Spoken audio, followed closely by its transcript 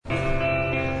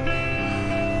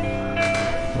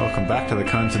Welcome back to the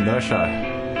Conez and Doh Show.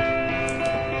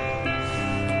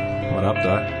 What up,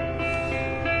 Doh?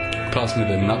 Pass me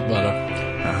the nut butter.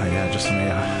 Oh yeah, just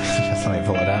let me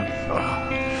pull it out.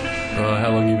 Oh,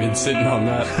 how long you been sitting on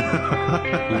that?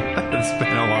 It's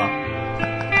been a while.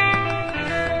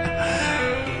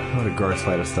 What a gross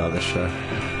way to start this show.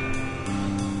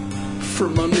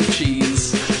 From under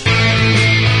cheese.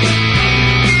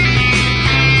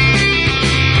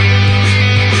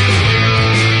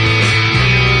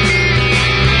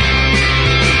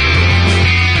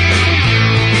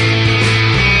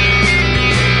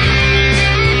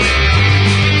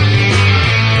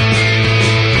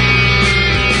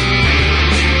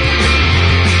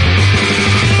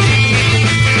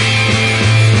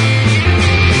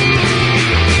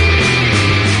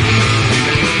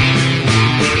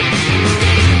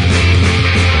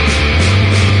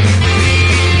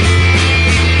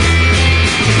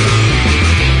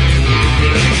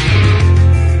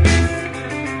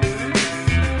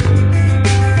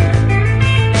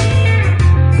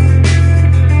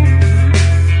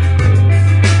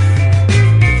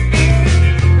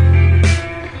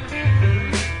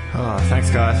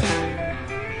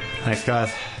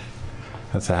 Guys,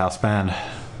 that's a house band.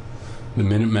 The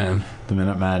Minuteman. The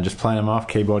Minuteman, just playing them off.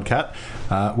 Keyboard Cat.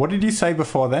 What did you say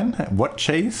before then? What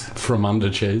cheese? From under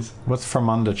cheese. What's from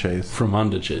under cheese? From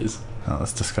under cheese. Oh,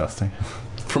 that's disgusting.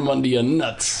 From under your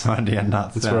nuts. Under your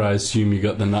nuts. That's where I assume you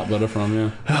got the nut butter from, yeah.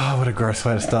 Oh, what a gross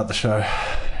way to start the show.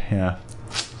 Yeah.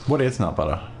 What is nut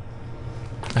butter?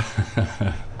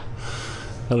 I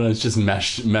don't know, it's just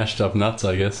mashed up nuts,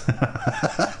 I guess.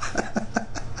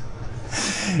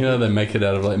 You know, they make it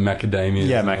out of like macadamias.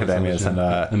 Yeah, macadamias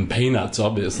and peanuts,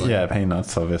 obviously. Yeah,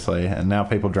 peanuts, obviously. And now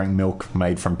people drink milk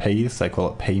made from peas. They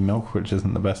call it pea milk, which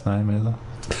isn't the best name either.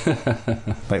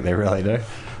 Like they really do.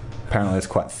 Apparently it's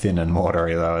quite thin and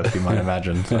watery, though, as you might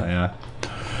imagine. So, yeah.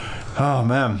 Oh,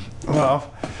 man.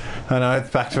 Well, I know it's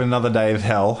back to another day of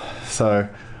hell. So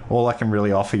all I can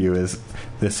really offer you is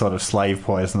this sort of slave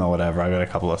poison or whatever. I got a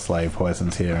couple of slave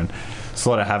poisons here, and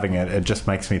sort of having it just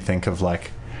makes me think of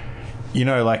like, you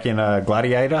know, like in a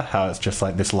Gladiator, how it's just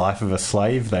like this life of a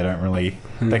slave. They don't really,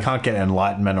 they can't get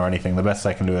enlightenment or anything. The best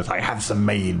they can do is like have some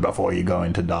mead before you go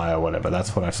in to die or whatever.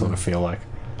 That's what I sort of feel like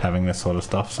having this sort of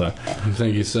stuff. So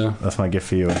thank you, sir. That's my gift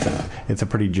for you. It's a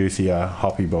pretty juicy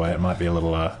hoppy boy. It might be a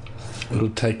little it'll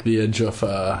take the edge off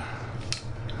the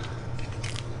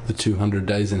 200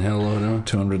 days in hell or whatever.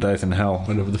 200 days in hell,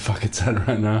 whatever the fuck it's at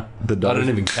right now. I don't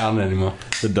even count it anymore.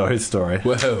 The Doh story.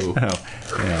 Whoa. Oh,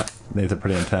 yeah, these are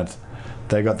pretty intense.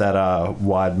 They got that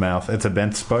wide mouth. It's a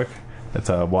bent spoke. It's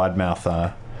a wide mouth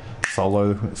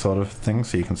solo sort of thing,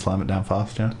 so you can slam it down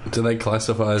fast. Yeah. Do they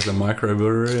classify as a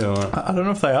microbrewery or? I don't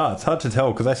know if they are. It's hard to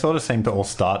tell because they sort of seem to all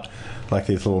start like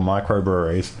these little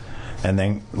microbreweries, and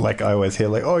then like I always hear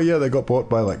like, oh yeah, they got bought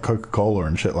by like Coca-Cola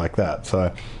and shit like that.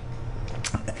 So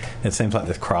it seems like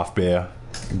this craft beer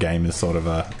game is sort of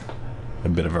a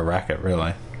bit of a racket,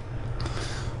 really.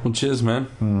 Well, cheers,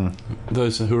 man.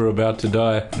 Those who are about to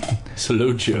die,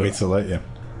 salute you. We salute you.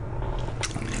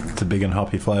 It's a big and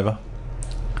hoppy flavour.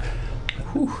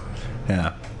 Whew.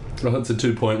 Yeah. Well, it's a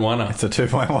 2.1. It's a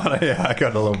 2.1. Yeah, I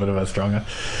got a little bit of a stronger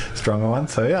one.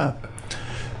 So, yeah.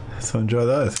 So enjoy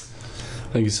those.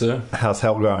 Thank you, sir. How's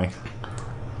hell going?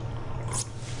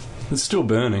 It's still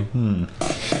burning.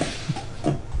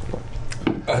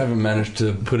 I haven't managed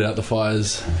to put out the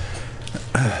fires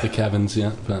the cabins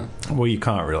yet, but well, you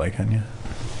can't really, can you?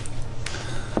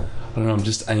 I don't know. I'm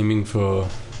just aiming for.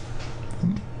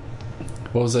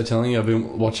 What was I telling you? I've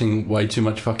been watching way too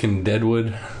much fucking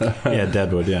Deadwood. Yeah,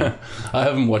 Deadwood. Yeah, I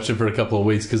haven't watched it for a couple of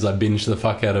weeks because I binged the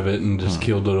fuck out of it and just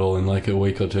killed it all in like a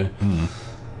week or two.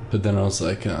 But then I was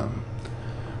like,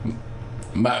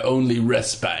 my only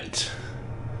respite,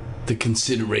 the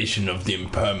consideration of the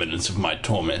impermanence of my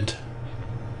torment.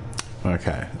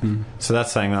 Okay. So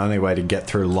that's saying the only way to get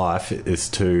through life is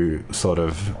to sort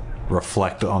of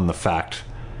reflect on the fact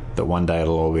that one day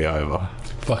it'll all be over.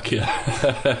 Fuck yeah.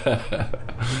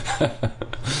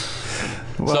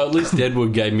 Well, so at least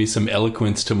Deadwood gave me some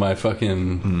eloquence to my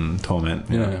fucking torment.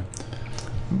 Yeah. You know,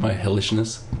 my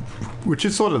hellishness. Which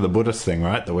is sort of the Buddhist thing,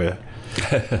 right? That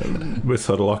we're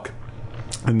sort of like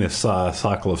in this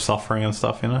cycle of suffering and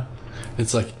stuff, you know?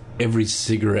 It's like every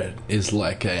cigarette is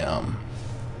like a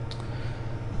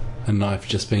knife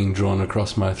just being drawn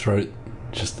across my throat,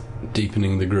 just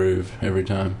deepening the groove every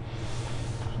time.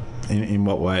 In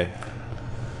what way?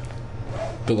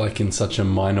 But like in such a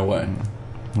minor way.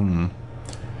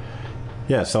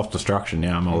 Yeah, self-destruction.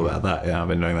 Yeah, I'm all about that. Yeah, I've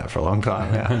been doing that for a long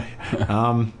time.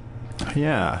 Yeah.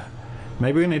 Yeah.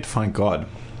 Maybe we need to find God.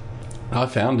 I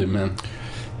found him, man.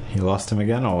 You lost him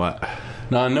again, or what?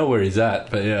 No, I know where he's at,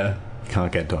 but yeah.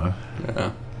 Can't get to him.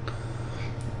 Yeah.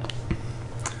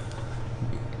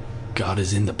 God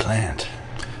is in the plant.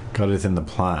 God is in the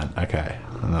plant. Okay.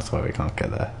 And that's why we can't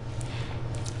get there.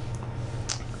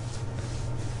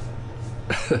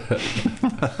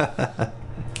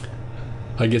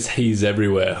 I guess he's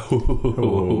everywhere.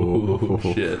 Ooh.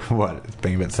 Shit. What?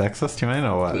 Being a bit sexist, you mean,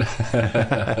 or what?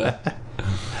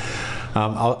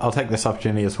 I'll take this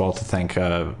opportunity as well to thank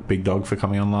Big Dog for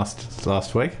coming on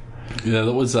last week. Yeah,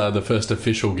 that was the first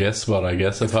official guest spot, I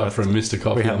guess, apart from Mr.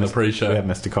 Coffee on the pre-show. We had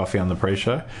Mr. Coffee on the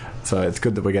pre-show, so it's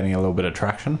good that we're getting a little bit of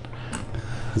traction.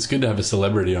 It's good to have a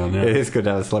celebrity on, yeah. It is good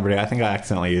to have a celebrity. I think I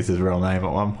accidentally used his real name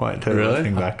at one point too. Really?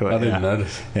 Listening back to it. I didn't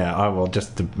notice. Yeah, I will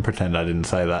just to pretend I didn't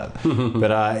say that.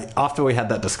 But after we had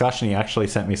that discussion, he actually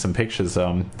sent me some pictures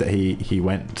that he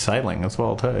went sailing as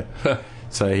well too.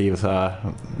 So he was,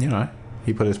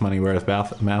 he put his money where his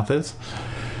mouth is.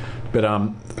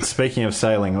 But speaking of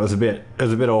sailing, it was a bit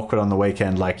awkward on the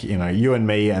weekend. Like, you and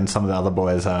me and some of the other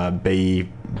boys, Mr.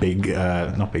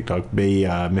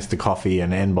 Coffee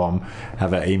and N-Bomb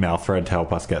have an email thread to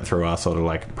help us get through our sort of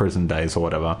like prison days or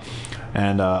whatever.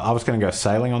 And I was going to go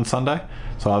sailing on Sunday,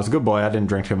 so I was a good boy. I didn't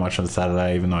drink too much on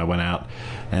Saturday, even though I went out.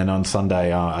 And on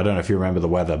Sunday, I don't know if you remember the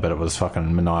weather, but it was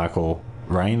fucking maniacal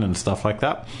rain and stuff like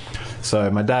that.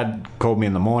 So my dad called me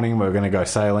in the morning. We were going to go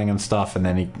sailing and stuff, and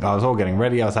then I was all getting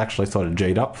ready. I was actually sort of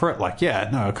G'd up for it, like, yeah,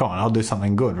 no, come on, I'll do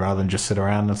something good rather than just sit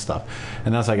around and stuff.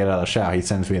 And as I get out of the shower, he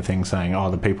sends me a thing saying,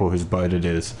 the people whose boat it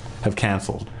is have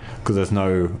cancelled because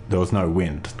there was no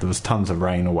wind. There was tons of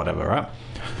rain or whatever, right?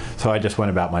 So I just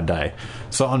went about my day.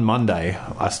 So on Monday,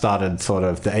 I started sort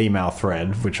of the email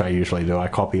thread, which I usually do. I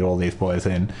copied all these boys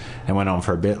in and went on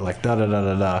for a bit, like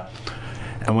da-da-da-da-da.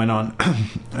 And went on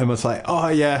and was like, oh,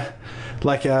 yeah,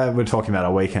 like we're talking about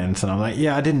our weekends. And I'm like,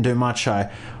 yeah, I didn't do much.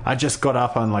 I just got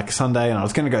up on like Sunday and I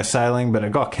was going to go sailing, but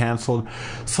it got cancelled.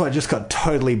 So I just got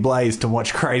totally blazed to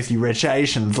watch Crazy Rich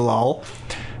Asians, lol.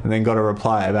 And then got a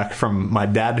reply back from my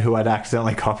dad, who I'd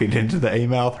accidentally copied into the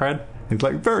email thread. He's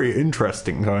like, very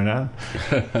interesting going on.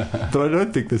 But I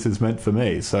don't think this is meant for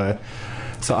me. So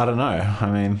I don't know. I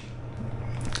mean...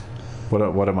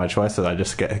 What are my choices? I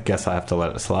just guess I have to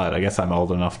let it slide. I guess I'm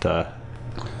old enough to...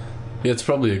 Yeah, it's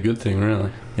probably a good thing,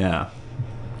 really. Yeah.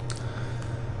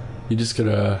 You just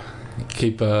gotta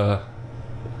keep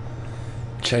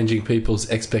changing people's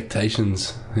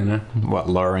expectations, What,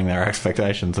 lowering their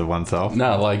expectations of oneself?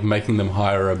 No, like making them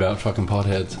higher about fucking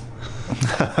potheads.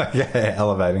 Yeah,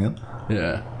 elevating them.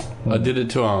 Yeah. I did it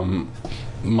to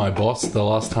my boss the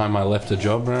last time I left a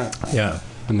job, right? Yeah.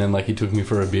 And then, like, he took me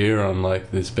for a beer on,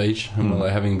 like, this beach, and we're,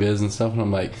 like, having beers and stuff, and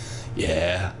I'm like,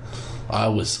 yeah, I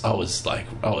was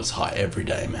high every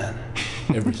day, man.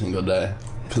 Every single day.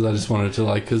 Because I just wanted to,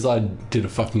 like, because I did a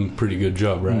fucking pretty good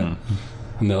job, right?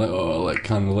 And they're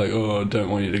like, I don't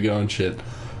want you to go and shit.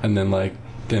 And then, like,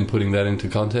 putting that into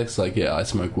context, like, yeah, I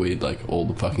smoke weed, like, all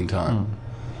the fucking time.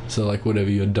 So, like, whatever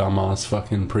your dumbass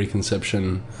fucking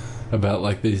preconception about,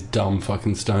 like, these dumb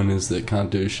fucking stoners that can't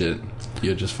do shit,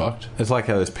 you're just fucked. It's like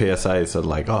how those PSAs are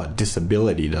like,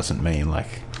 disability doesn't mean, like,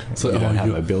 you don't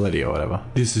have ability or whatever.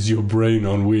 This is your brain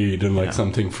on weed and, like,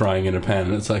 something frying in a pan.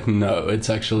 And it's like, no, it's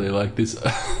actually, like, this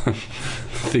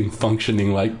thing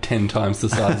functioning, like, 10 times the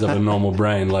size of a normal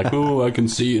brain. Like, I can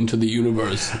see into the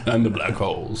universe and the black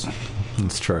holes.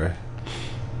 That's true.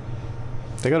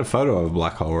 They got a photo of a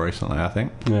black hole recently, I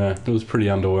think. Yeah, it was pretty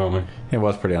underwhelming. It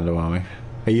was pretty underwhelming.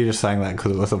 Are you just saying that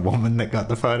because it was a woman that got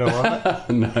the photo of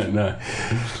it? No.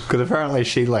 Because apparently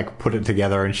she, like, put it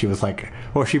together and she was like...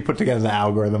 Or she put together the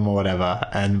algorithm or whatever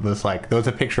and was like... There was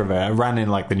a picture of her. It ran in,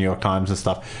 like, the New York Times and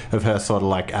stuff of her sort of,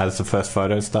 like, as the first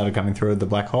photos started coming through of the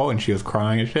black hole, and she was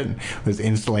crying and shit and was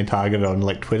instantly targeted on,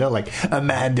 like, Twitter. Like, a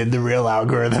man did the real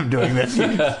algorithm doing this.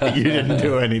 You didn't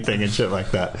do anything and shit like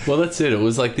that. Well, that's it. It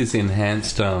was, like, this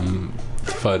enhanced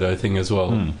photo thing as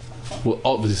well. Well,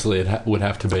 obviously it would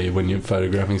have to be when you're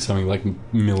photographing something like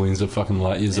millions of fucking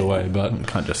light years away, but... You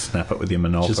can't just snap it with your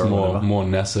Minolta just or whatever. More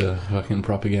NASA fucking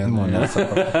propaganda. More NASA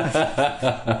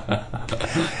propaganda.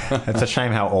 It's a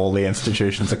shame how all the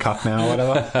institutions are cucked now or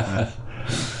whatever.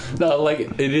 No, like,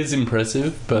 it is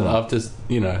impressive, but after,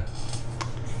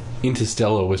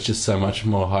 Interstellar was just so much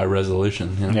more high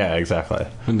resolution. Yeah, exactly.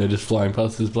 When they're just flying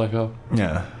past this black hole.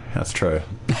 Yeah, that's true.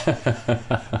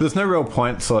 There's no real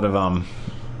point sort of...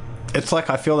 It's like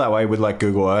I feel that way with like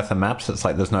Google Earth and maps. It's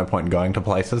like there's no point in going to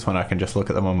places when I can just look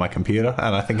at them on my computer.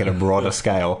 And I think at a broader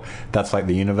scale, that's like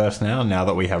the universe now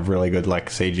that we have really good like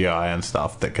CGI and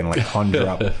stuff that can like conjure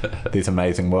up these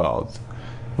amazing worlds.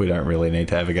 We don't really need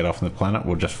to ever get off the planet.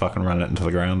 We'll just fucking run it into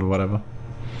the ground or whatever.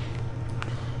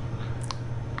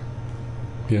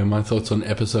 Yeah, my thoughts on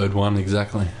episode 1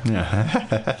 exactly.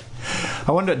 Yeah.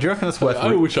 I wonder, do you reckon it's worth...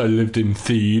 I wish I lived in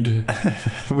Theed.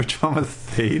 Which one was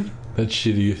Theed? That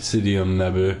shitty city on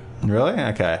Naboo. Really?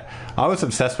 Okay. I was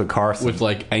obsessed with Coruscant. With,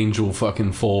 like, angel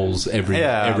fucking falls every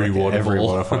like waterfall. Every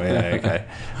waterfall, yeah, okay.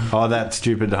 Oh, that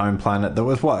stupid home planet. That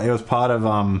was what? It was part of,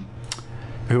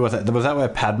 who was it? Was that where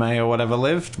Padme or whatever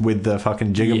lived? With the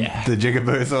fucking the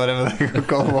Jigaboos or whatever they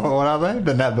call them? What are they?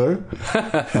 The Naboo?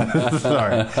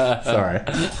 Sorry.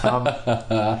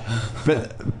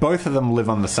 But both of them live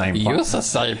on the same planet. You used to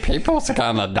say people's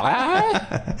gonna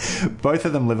die? Both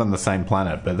of them live on the same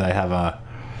planet, but they have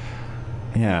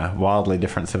wildly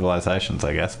different civilizations,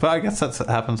 I guess. But I guess that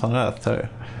happens on Earth too.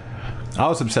 I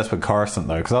was obsessed with Coruscant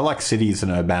though, because I like cities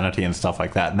and urbanity and stuff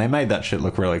like that, and they made that shit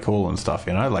look really cool and stuff,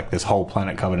 you know, like this whole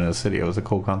planet covered in a city. It was a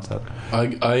cool concept.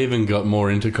 I even got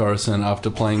more into Coruscant after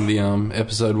playing the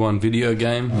episode 1 video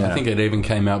game. Yeah. I think it even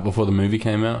came out before the movie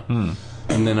came out. And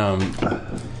then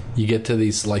you get to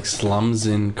these like slums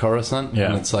in Coruscant,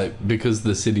 and it's like, because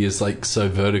the city is like so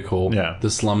vertical, the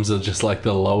slums are just like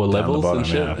the lower levels and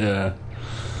shit. Yeah.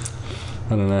 I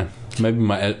don't know. Maybe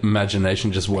my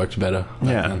imagination just worked better.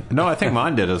 Yeah. No, I think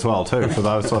mine did as well, too, because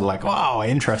I was sort of like, wow,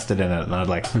 interested in it. And I'd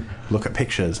like look at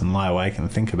pictures and lie awake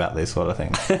and think about these sort of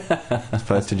things. As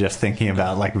opposed to just thinking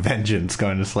about like vengeance,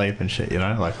 going to sleep and shit, you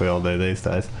know, like we all do these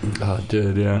days. Oh,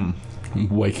 dude, yeah.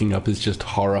 Waking up is just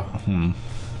horror.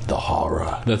 The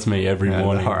horror. That's me every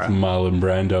morning. Marlon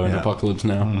Brando in Apocalypse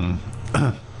Now.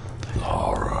 The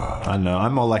horror. I know.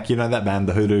 I'm more like, you know that band,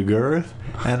 The Hoodoo Guru?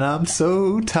 And I'm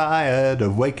so tired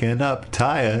of waking up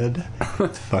tired. It's a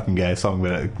fucking gay song,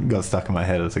 but it got stuck in my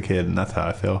head as a kid, and that's how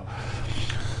I feel.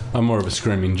 I'm more of a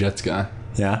Screaming Jets guy.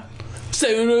 Yeah?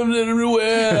 Saving them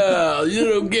everywhere. You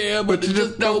don't care, but you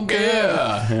just don't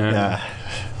care. Yeah.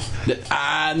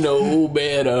 I know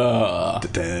better.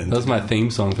 That was my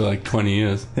theme song for like 20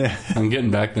 years. Yeah. I'm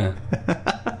getting back there.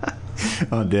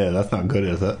 Oh dear, that's not good,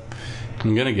 is it?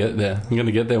 I'm gonna get there. I'm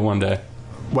gonna get there one day.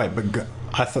 Wait, but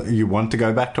I thought you want to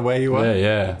go back to where you were?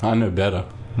 Yeah. I know better.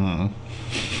 I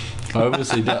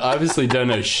obviously don't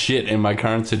know shit in my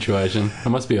current situation. I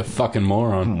must be a fucking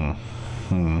moron.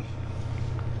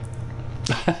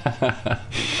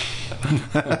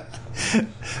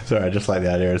 Sorry, I just like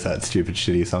the idea of that stupid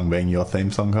shitty song being your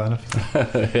theme song, kind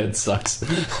of. It sucks.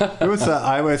 It was.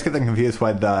 I always get them confused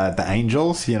with the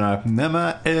Angels. You know,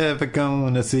 never ever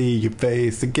gonna see your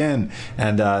face again.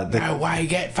 And no way,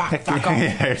 get fuck off.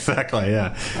 Yeah, exactly.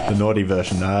 Yeah, the naughty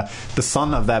version. The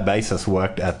son of that bassist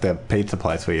worked at the pizza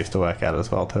place we used to work at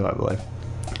as well too, I believe.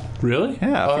 Really?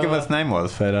 Yeah, I forget what his name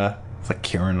was, but it's like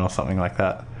Kieran or something like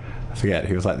that. I forget.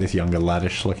 He was like this younger,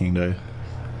 laddish looking dude.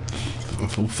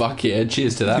 Well, fuck yeah,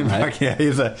 cheers to that, mate. Fuck yeah, he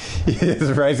was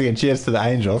raising a cheers to the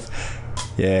Angels.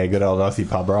 Yeah, good old Aussie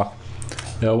pub rock.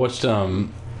 Yeah, I watched,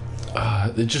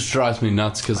 it just drives me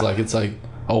nuts, because, like, it's like,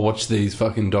 I'll watch these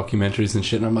fucking documentaries and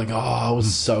shit, and I'm like, oh, I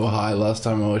was so high last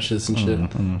time I watched this and shit.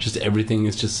 Just everything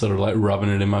is just sort of, like, rubbing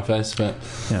it in my face, but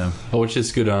yeah. I watched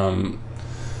this good,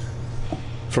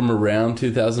 from around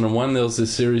 2001, there was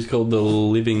this series called The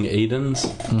Living Edens.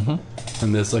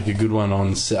 And there's like a good one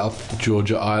on South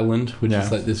Georgia Island, which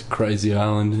is like this crazy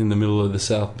island in the middle of the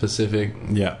South Pacific.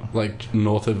 Yeah. Like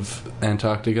north of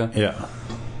Antarctica. Yeah.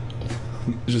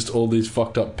 Just all these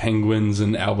fucked up penguins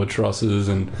and albatrosses,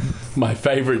 and my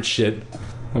favourite shit,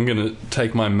 I'm going to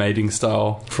take my mating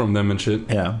style from them and shit.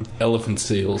 Yeah. Elephant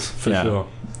seals, for sure.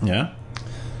 Yeah.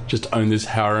 Just own this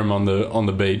harem on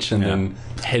the beach, and then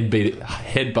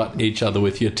headbutt each other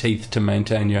with your teeth to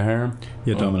maintain your harem.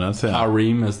 Your dominance, yeah.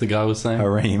 Harem, as the guy was saying.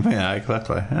 Harem, yeah,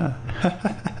 exactly, yeah.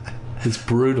 It's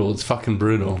brutal. It's fucking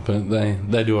brutal, but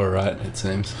they do alright, it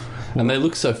seems. And they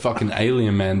look so fucking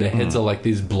alien, man. Their heads are like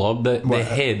this blob. The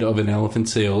head of an elephant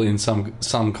seal, in some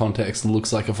context,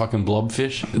 looks like a fucking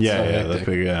blobfish. It's so hectic. That's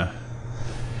big, yeah.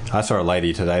 I saw a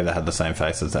lady today that had the same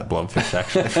face as that blobfish,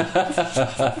 actually.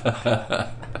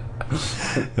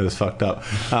 It was fucked up.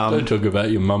 Don't talk about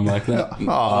your mum like that.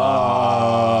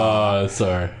 Oh,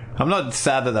 sorry. I'm not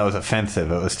sad that was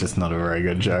offensive. It was just not a very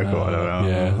good joke or whatever.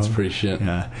 Yeah, it's pretty shit.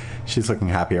 Yeah, she's looking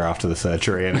happier after the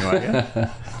surgery anyway.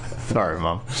 Yeah? Sorry,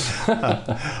 Mum.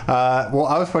 Well,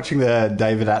 I was watching the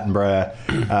David Attenborough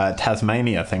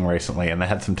Tasmania thing recently, and they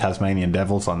had some Tasmanian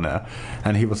devils on there.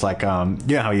 And he was like, you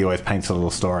know how he always paints a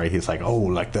little story? He's like, oh,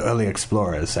 like the early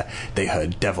explorers, they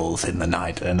heard devils in the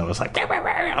night. And it was like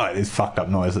these fucked up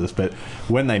noises. But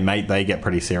when they mate, they get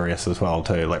pretty serious as well,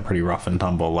 too. Like pretty rough and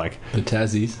tumble. Like the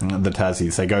Tassies.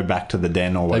 They go back to the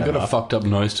den or whatever. They got a fucked up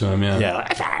nose to them, yeah.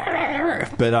 Yeah.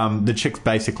 But the chicks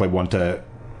basically want to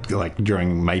like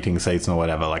during mating season or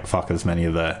whatever, like fuck as many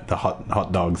of the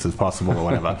hot dogs as possible or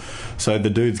whatever. So the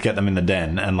dudes get them in the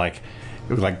den and like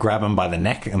grab them by the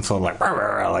neck and sort of like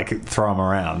throw them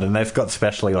around, and they've got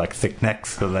specially like thick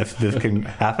necks so that this can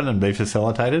happen and be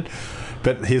facilitated.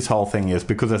 But his whole thing is,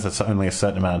 because there's only a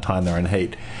certain amount of time they're in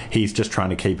heat, he's just trying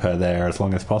to keep her there as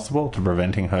long as possible to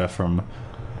preventing her from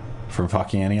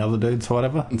fucking any other dudes or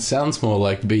whatever. It sounds more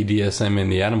like BDSM in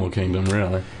the animal kingdom,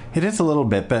 really. It is a little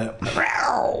bit, but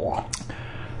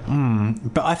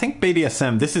but I think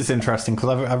BDSM, this is interesting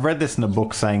because I've read this in a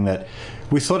book saying that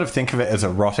we sort of think of it as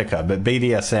erotica, but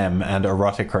BDSM and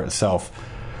erotica itself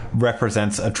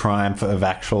represents a triumph of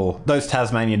actual... Those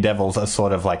Tasmanian devils are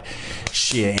sort of like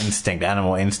sheer instinct,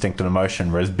 animal instinct and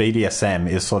emotion, whereas BDSM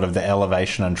is sort of the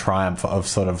elevation and triumph of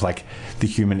sort of like the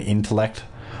human intellect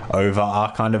over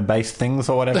our kind of base things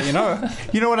or whatever. You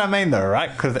know what I mean though,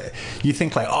 right? Because you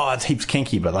think like, oh, it's heaps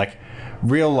kinky, but like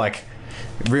real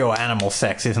animal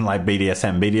sex isn't like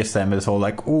BDSM. BDSM is all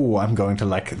like, oh, I'm going to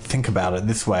like think about it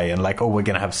this way, and like, oh, we're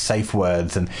going to have safe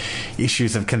words and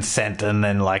issues of consent, and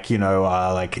then like,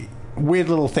 like weird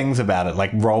little things about it,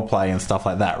 like role play and stuff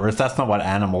like that. Whereas that's not what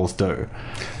animals do.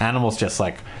 Animals just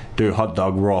like do hot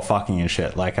dog raw fucking and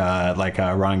shit, like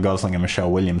Ryan Gosling and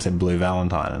Michelle Williams in Blue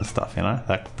Valentine and stuff.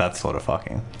 That sort of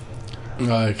fucking.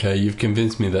 Okay, you've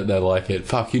convinced me that they like it.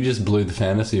 Fuck, you just blew the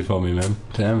fantasy for me, man.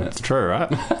 Damn it. It's true, right?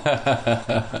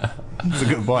 That's a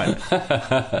good point.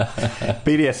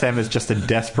 BDSM is just a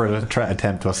desperate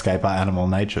attempt to escape our animal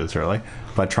natures, really,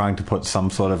 by trying to put some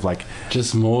sort of like...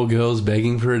 Just more girls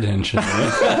begging for attention.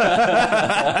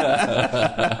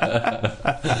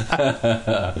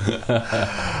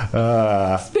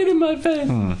 Spit in my face.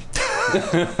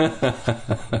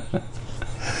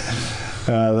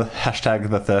 The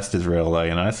hashtag the thirst is real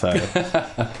though, so I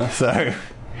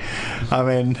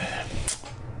mean, I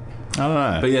don't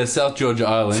know. But yeah, South Georgia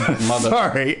Island,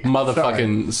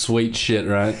 motherfucking sweet shit,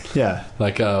 right? Yeah.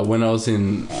 Like when I was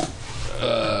in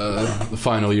the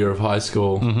final year of high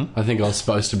school, I think I was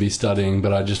supposed to be studying,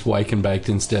 but I just wake and baked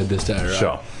instead this day, right?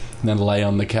 Sure. And then lay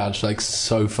on the couch like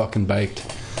so fucking baked.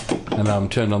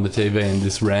 And turned on the TV and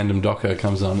this random doco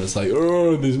comes on. It's like,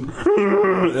 oh, these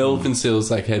elephant seals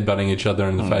like headbutting each other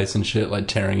in the face and shit, like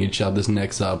tearing each other's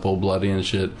necks up all bloody and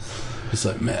shit. It's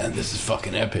like, man, this is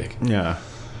fucking epic. Yeah.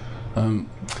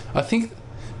 I think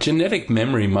genetic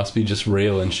memory must be just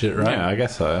real and shit, right? Yeah, I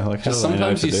guess so. Like,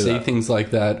 sometimes you see things like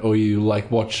that, or you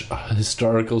like watch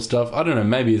historical stuff. I don't know,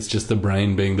 maybe it's just the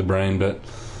brain being the brain, but...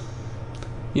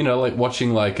 like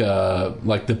watching like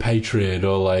The Patriot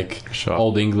or like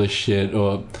old English shit,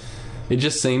 or it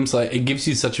just seems like it gives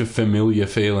you such a familiar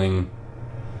feeling,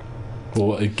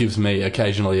 or it gives me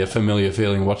occasionally a familiar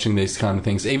feeling watching these kind of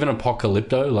things. Even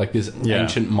Apocalypto, like this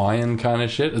ancient Mayan kind of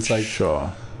shit. It's like,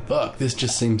 fuck, this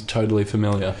just seems totally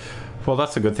familiar. Well,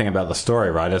 that's a good thing about the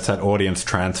story, right? It's that audience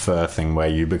transfer thing where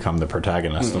you become the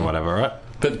protagonist or whatever, right?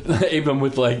 But even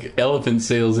with like elephant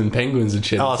seals and penguins and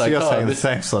shit, it's so like, you're saying the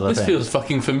same sort of thing. This feels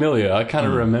fucking familiar. I kind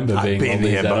of remember being on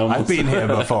these animals. I've been here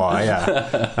before,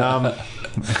 yeah.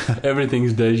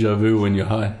 Everything's deja vu when you're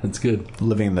high. It's good.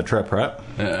 Living the trip, right?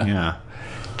 Yeah.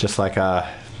 Just like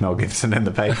Mel Gibson in The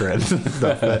Patriot and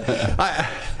stuff. But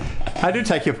I do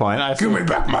take your point. Give me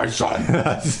back my son.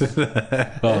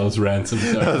 It was Ransom.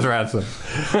 Sorry. That was Ransom.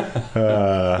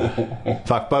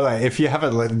 Fuck. By the way, if you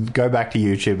haven't, go back to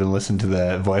YouTube and listen to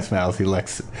the voicemails he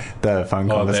lets the phone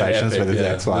conversations with his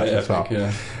ex-wife as well.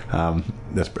 Yeah.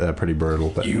 That's pretty brutal.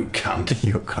 But you cunt.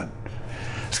 You cunt.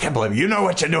 I just can't believe you know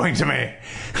what you're doing to me.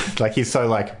 Like, he's so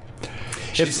like...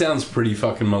 She sounds pretty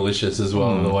fucking malicious as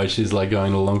well, the way she's like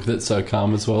going along with it, so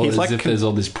calm as well. As like, if there's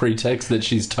all this pretext that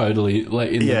she's totally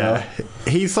like in the know.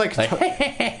 He's like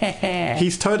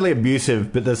he's totally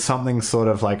abusive, but there's something sort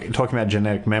of like, talking about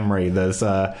genetic memory, there's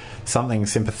something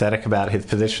sympathetic about his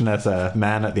position as a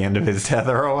man at the end of his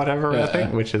tether or whatever, I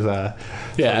think, which is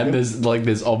and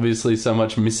there's obviously so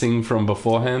much missing from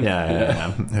beforehand.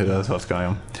 Yeah. Who knows what's going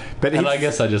on? But I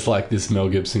guess I just like this Mel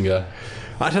Gibson guy.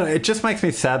 I don't know, it just makes me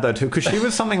sad though too, because she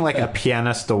was something like a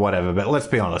pianist or whatever, but let's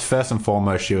be honest, first and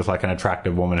foremost she was like an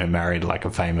attractive woman who married like a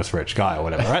famous rich guy or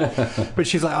whatever, right? But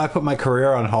she's like, I put my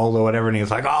career on hold or whatever, and he was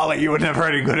like, oh, like, you were never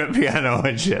any good at piano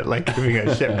and shit, like giving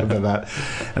her shit for that.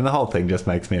 And the whole thing just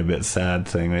makes me a bit sad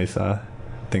seeing these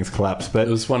things collapse. But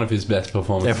it was one of his best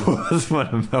performances. It was one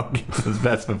of Mel Gibson's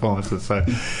best performances. So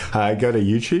go to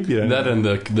YouTube. You know, and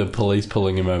the police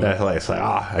pulling him over. It's like,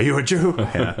 are you a Jew?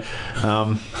 Yeah.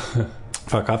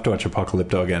 Fuck, I have to watch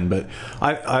Apocalypto again, but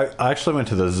I actually went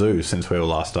to the zoo since we were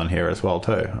last on here as well,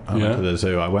 too. I went to the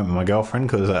zoo. I went with my girlfriend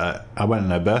because I went on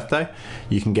her birthday.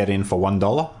 You can get in for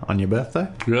 $1 on your birthday.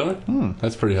 Really?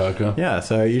 That's pretty hardcore. Yeah,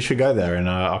 so you should go there in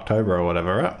October or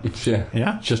whatever, right? Yeah.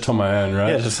 Yeah? Just on my own,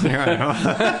 right? Yeah, just on your own.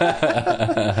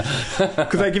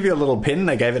 Because they give you a little pin.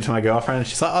 They gave it to my girlfriend, and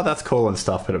she's like, oh, that's cool and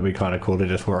stuff, but it'd be kind of cool to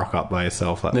just rock up by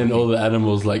yourself. Like, then all the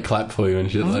animals, like, clap for you and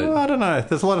shit. Like, I don't know.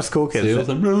 There's a lot of school kids. seals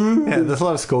Yeah, there's a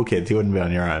lot of school kids. You wouldn't be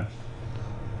on your own.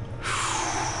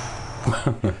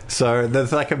 So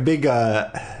there's like a big...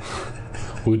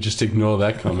 we'll just ignore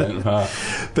that comment. Huh?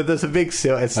 But there's a big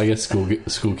seal. I guess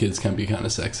school kids can be kind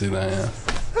of sexy, though, yeah.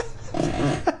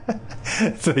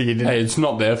 So you didn't... Hey, it's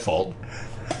not their fault.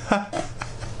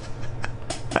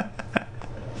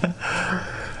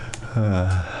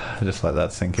 Just let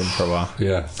that sink in for a while.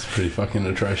 Yeah, it's pretty fucking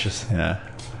atrocious. Yeah.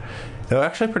 They were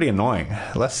actually pretty annoying.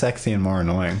 Less sexy and more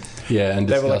annoying. Yeah, and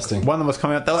disgusting. Like, one of them was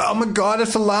coming out, they're like, oh my god,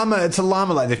 it's a llama, it's a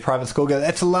llama. Like this private school goes,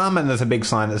 it's a llama, and there's a big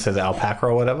sign that says alpaca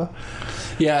or whatever.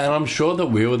 Yeah, and I'm sure that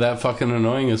we were that fucking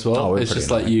annoying as well. Oh, it's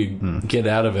just annoying. Like you get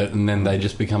out of it and then they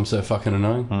just become so fucking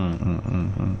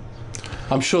annoying.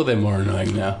 I'm sure they're more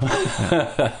annoying now.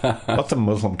 Lots of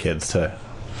Muslim kids too.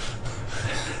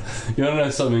 You want to know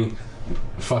something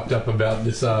fucked up about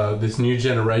this new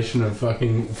generation of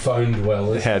fucking phone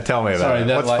dwellers? Yeah, tell me about Sorry, it.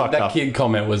 that, What's like, fucked that up? kid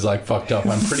comment was like fucked up.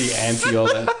 I'm pretty anti all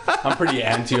that. I'm pretty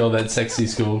anti all that sexy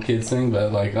school kids thing,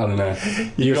 but like I don't know.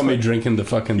 You got me drinking the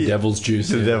fucking devil's juice.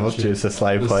 The devil's juice, the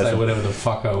slave Just place. say whatever the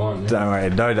fuck I want. Yeah. Don't worry,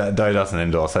 Doh doesn't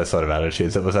endorse those sort of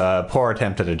attitudes. It was a poor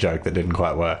attempt at a joke that didn't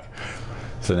quite work.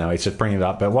 So now he's just bringing it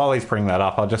up. But while he's bringing that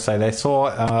up, I'll just say they saw,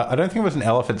 I don't think it was an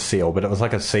elephant seal, but it was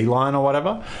like a sea lion or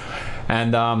whatever.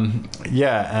 And,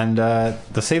 the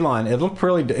sea lion, it looked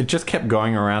really, it just kept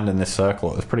going around in this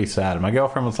circle. It was pretty sad. And my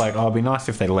girlfriend was like, oh, it'd be nice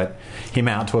if they let him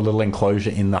out to a little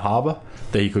enclosure in the harbour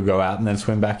that he could go out and then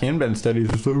swim back in. But instead he's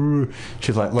just like, ooh.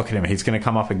 She's like, look at him. He's going to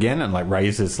come up again and like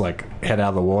raise his like head out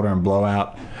of the water and blow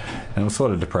out. And it was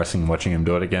sort of depressing watching him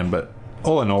do it again. But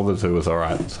all in all, the zoo was all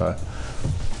right. So...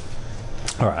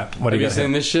 All right, what have you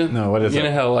seen this shit? No, what is it? You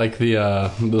know how like the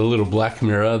little Black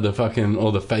Mirror, the fucking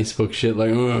all the Facebook shit,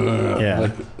 like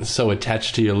like so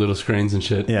attached to your little screens and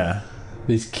shit. Yeah,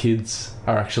 these kids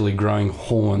are actually growing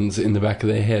horns in the back of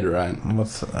their head, right?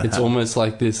 It's almost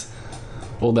like this.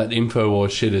 All that InfoWars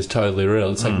shit is totally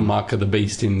real. It's like Mark of the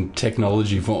Beast in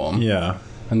technology form. Yeah.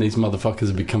 And these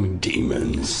motherfuckers are becoming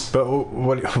demons. But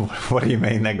what do you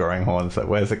mean they're growing horns?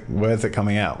 Where's it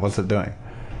coming out? What's it doing?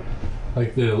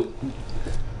 Like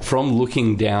from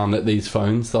looking down at these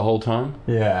phones the whole time.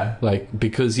 Yeah. Like,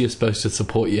 because you're supposed to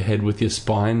support your head with your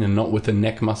spine and not with the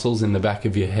neck muscles in the back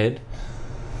of your head.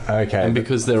 Okay. And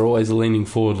because they're always leaning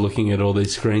forward looking at all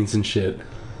these screens and shit,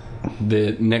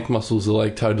 their neck muscles are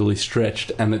like totally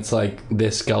stretched, and it's like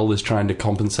their skull is trying to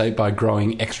compensate by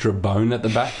growing extra bone at the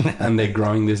back, and they're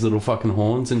growing these little fucking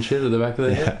horns and shit at the back of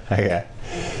their head. Okay.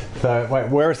 So,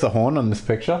 wait, where is the horn on this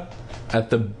picture?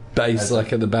 At the base,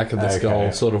 like at the back of the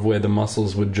skull, sort of where the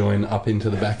muscles would join up into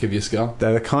the back of your skull.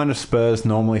 They're the kind of spurs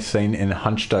normally seen in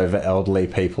hunched-over elderly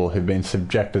people who've been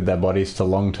subjected their bodies to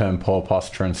long-term poor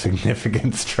posture and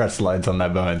significant stress loads on their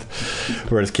bones.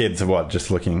 Whereas kids are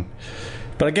just looking...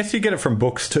 But I guess you get it from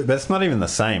books too, but it's not even the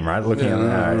same, right? Looking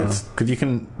at it, it's because you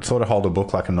can sort of hold a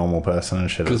book like a normal person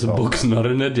and shit. Because a book's not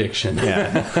an addiction.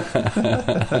 Yeah.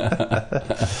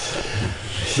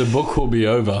 The book will be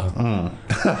over.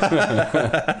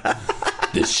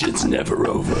 This shit's never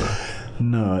over.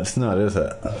 No, it's not, is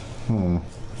it?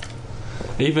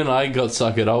 Even I got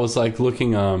suckered. I was like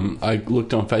looking. I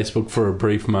looked on Facebook for a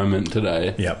brief moment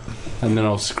today. Yep. And then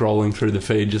I was scrolling through the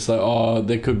feed, just like, oh,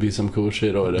 there could be some cool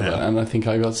shit or whatever. Yeah. And I think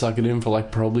I got suckered in for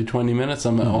like probably 20 minutes.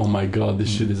 I'm like, oh my god, this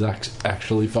shit is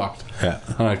actually fucked. Yeah.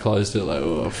 And I closed it like,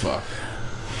 oh fuck.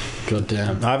 God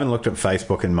damn. I haven't looked at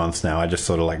Facebook in months now. I just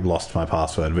sort of like lost my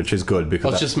password, which is good because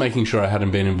I was just making sure I hadn't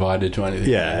been invited to anything.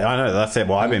 Yeah, I know. That's it.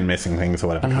 Well, I've been missing things or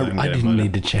whatever. I didn't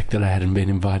need to check that I hadn't been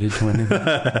invited to anything.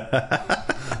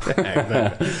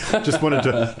 Yeah, exactly.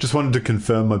 just wanted to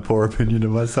confirm my poor opinion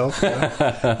of myself.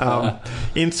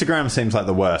 Instagram seems like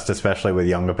the worst, especially with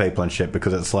younger people and shit,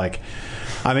 because it's like,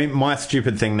 I mean, my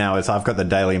stupid thing now is I've got the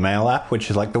Daily Mail app, which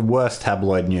is like the worst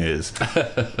tabloid news.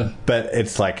 But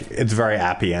it's like, it's very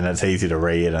appy and it's easy to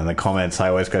read, and the comments, I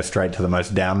always go straight to the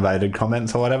most downvoted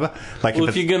comments or whatever. Like, well,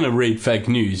 if you're going to read fake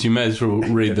news, you may as well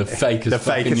read the fakest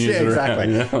fucking news exactly.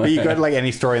 around, you know? But you go to like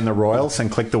any story in the Royals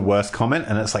and click the worst comment,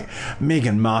 and it's like,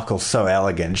 Meghan Markle Markle's so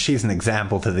elegant. She's an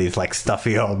example to these like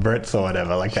stuffy old Brits or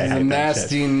whatever. Like she's a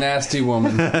nasty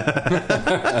woman.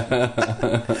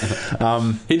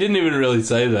 He didn't even really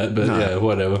say that, but yeah,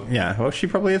 whatever. Yeah, well, she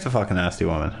probably is a fucking nasty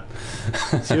woman.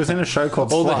 She was in a show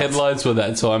called All Sluts. the headlines were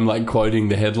that, so I'm like quoting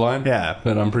the headline. Yeah.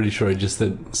 But I'm pretty sure he just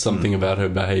said something about her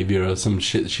behaviour or some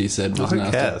shit she said was nasty.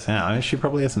 Who cares? Yeah, I mean, she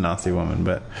probably is a nasty woman,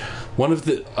 but...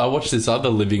 I watched this other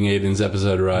Living Edens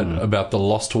episode, right, about the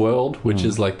Lost World, which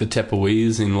is like the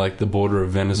Tepawis in like the border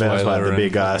of Venezuela. The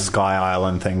big Sky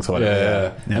Island things,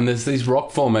 whatever. Yeah. And there's these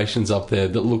rock formations up there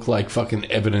that look like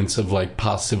fucking evidence of like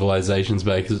past civilizations,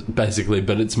 basically,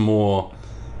 but it's more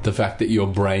the fact that your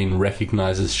brain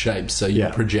recognizes shapes, so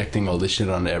you're projecting all this shit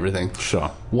onto everything.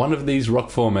 Sure. One of these rock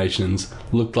formations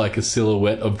looked like a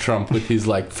silhouette of Trump with his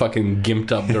like fucking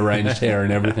gimped up deranged hair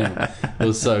and everything. It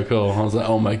was so cool. I was like,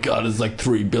 oh my god, it's like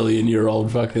 3 billion year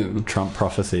old fucking Trump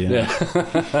prophecy. Yeah.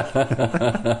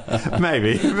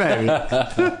 maybe.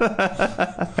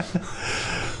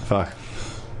 Fuck.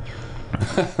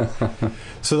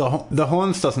 So the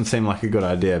horns doesn't seem like a good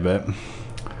idea, but...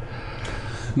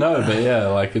 No, but yeah,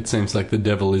 like it seems like the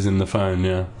devil is in the phone,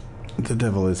 yeah. The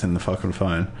devil is in the fucking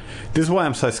phone. This is why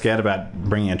I'm so scared about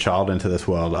bringing a child into this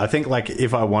world. I think, like,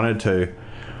 if I wanted to,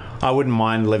 I wouldn't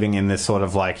mind living in this sort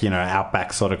of, like, you know,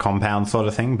 outback sort of compound sort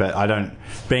of thing, but I don't...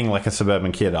 Being, like, a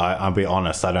suburban kid, I'll be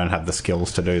honest, I don't have the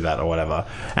skills to do that or whatever.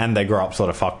 And they grow up sort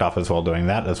of fucked up as well doing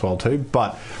that as well, too.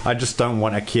 But I just don't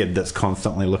want a kid that's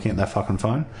constantly looking at their fucking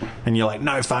phone. And you're like,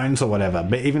 no phones or whatever.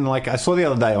 But even, like, I saw the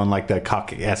other day on, like, the Cuck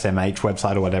SMH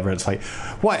website or whatever, it's like,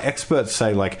 why experts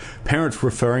say, like, parents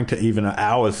referring to even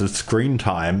hours as screen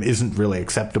time isn't really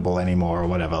acceptable anymore or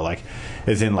whatever. Like,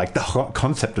 as in, like, the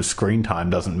concept of screen time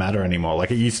doesn't matter anymore.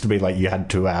 Like, it used to be, like, you had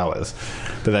 2 hours.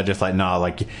 But they're just like, no,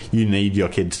 like, you need your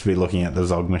kids to be looking at the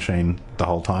Zog machine the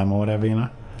whole time or whatever, you know?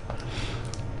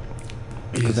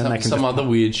 Yeah, then some other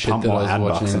weird shit that I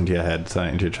was watching. Into your head, so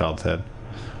into your child's head.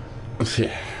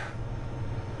 Yeah.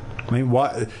 I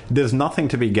mean, there's nothing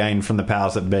to be gained from the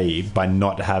powers that be by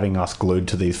not having us glued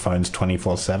to these phones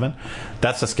 24/7.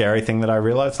 That's the scary thing that I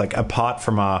realised. Like, apart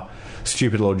from our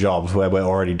stupid little jobs where we're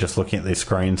already just looking at these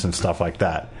screens and stuff like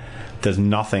that, there's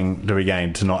nothing to be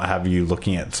gained to not have you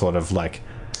looking at sort of like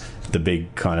the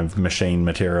big kind of machine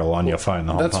material on your phone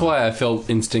the whole time. That's why I felt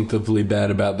instinctively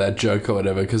bad about that joke or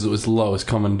whatever, because it was the lowest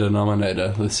common denominator,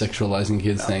 the sexualizing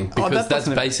kids thing. Because that's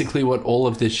basically what all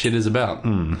of this shit is about.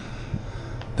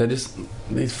 They're just...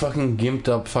 These fucking gimped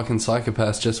up fucking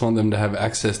psychopaths just want them to have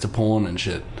access to porn and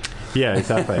shit. Yeah,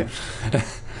 exactly.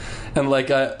 And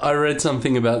like I read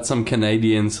something about some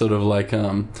Canadian sort of like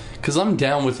because I'm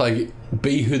down with like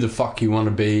be who the fuck you want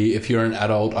to be. If you're an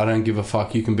adult, I don't give a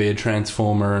fuck. You can be a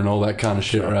transformer and all that kind of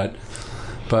shit, right?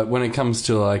 But when it comes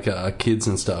to like kids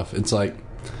and stuff, it's like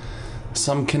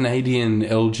some Canadian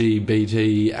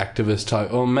LGBT activist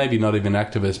type, or maybe not even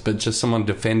activist, but just someone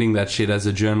defending that shit as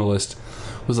a journalist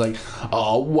was like,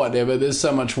 oh, whatever, there's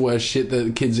so much worse shit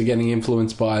that kids are getting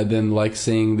influenced by than like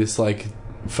seeing this like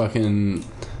fucking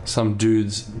some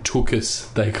dude's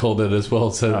tuchus, they called it as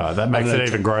well. So that makes it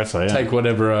even grosser. Yeah. Take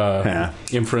whatever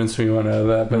inference we want out of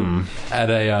that, but at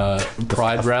a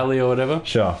pride rally or whatever.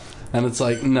 Sure. And it's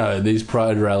like, no, these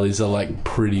pride rallies are like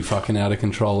pretty fucking out of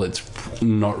control. It's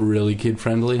not really kid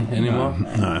friendly anymore.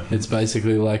 No. It's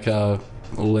basically like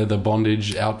leather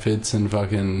bondage outfits and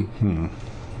fucking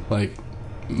like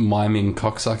miming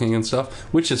cocksucking and stuff,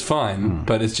 which is fine,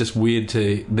 but it's just weird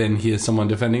to then hear someone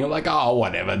defending it like, oh,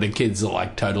 whatever, the kids are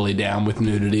like totally down with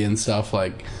nudity and stuff,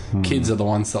 like kids are the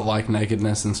ones that like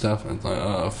nakedness and stuff. And it's like,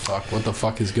 oh fuck, what the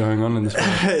fuck is going on in this world?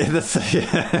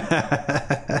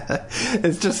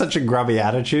 It's just such a grubby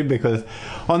attitude, because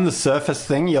on the surface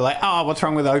thing you're like, oh, what's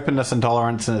wrong with openness and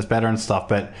tolerance and it's better and stuff,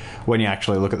 but when you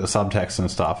actually look at the subtext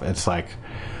and stuff, it's like,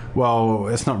 well,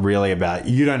 it's not really about...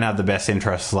 You don't have the best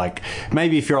interests. Like,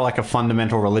 maybe if you're like a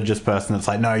fundamental religious person, it's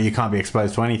like, no, you can't be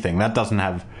exposed to anything. That doesn't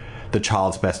have the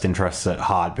child's best interests at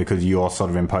heart, because you're sort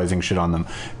of imposing shit on them.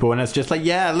 But when it's just like,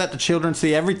 yeah, let the children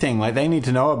see everything. Like, they need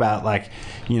to know about, like,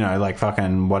 you know, like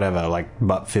fucking whatever, like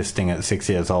butt fisting at 6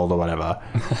 years old or whatever.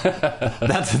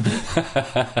 That's...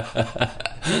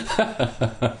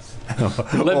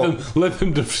 let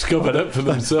them discover that for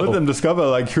themselves. Let them discover,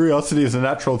 like, curiosity is a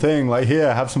natural thing. Like,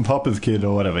 here, have some poppers, kid,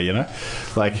 or whatever, you know?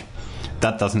 Like,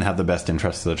 that doesn't have the best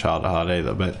interests of the child at heart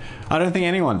either. But I don't think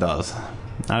anyone does.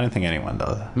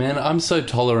 Man, I'm so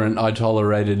tolerant. I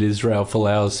tolerated Israel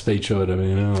Folau's speech or whatever,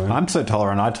 you know? I'm so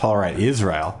tolerant. I tolerate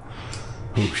Israel.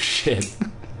 Oh, shit.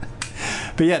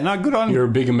 But yeah, no, good on... You're a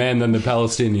bigger man than the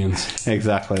Palestinians.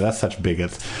 Exactly. That's such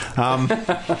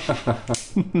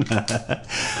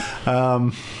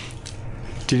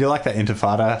Did you like that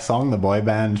Intifada song, the boy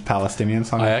band Palestinian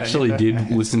song? I actually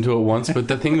did listen to it once, but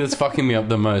the thing that's fucking me up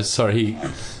the most,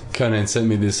 Conan sent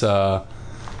me this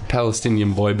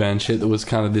Palestinian boy band shit that was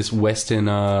kind of this Western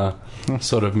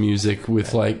sort of music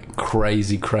with like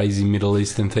crazy Middle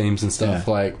Eastern themes and stuff,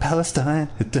 like Palestine.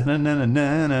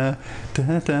 Yeah,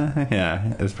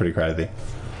 it was pretty crazy.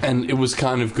 And it was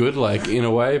kind of good, like, in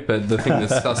a way, but the thing that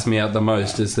sussed me out the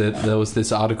most is that there was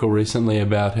this article recently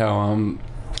about how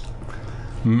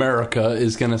America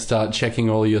is going to start checking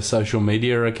all your social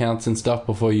media accounts and stuff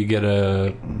before you get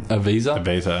a visa. A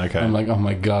visa, okay. I'm like, oh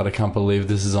my god, I can't believe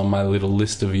this is on my little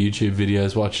list of YouTube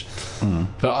videos watch.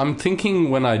 But I'm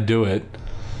thinking when I do it,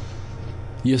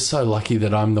 you're so lucky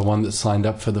that I'm the one that signed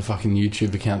up for the fucking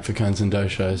YouTube account for Cones and Doh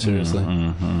Show, seriously.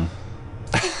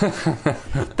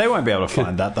 They won't be able to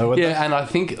find that though, would they? Yeah, and I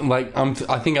think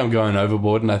I'm going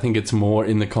overboard, and I think it's more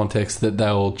in the context that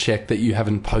they'll check that you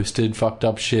haven't posted fucked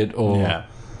up shit or. Yeah.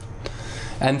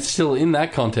 And still, in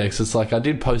that context, it's like I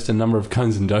did post a number of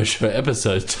Cones and Doh Show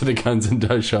episodes to the Cones and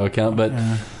Doh Show account, but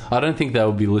I don't think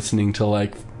they'll be listening to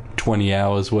like 20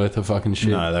 hours worth of fucking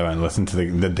shit. No, they won't listen to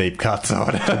the deep cuts or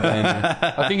whatever.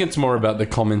 I think it's more about the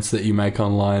comments that you make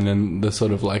online and the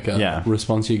sort of like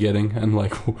response you're getting, and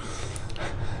like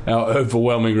our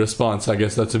overwhelming response. I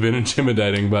guess that's a bit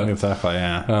intimidating, but exactly,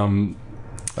 yeah.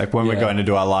 Like when we're going to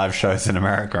do our live shows in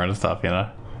America and stuff, you know.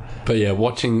 But yeah,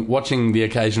 watching the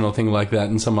occasional thing like that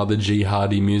and some other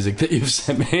jihadi music that you've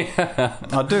sent me.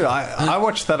 I do. I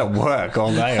watch that at work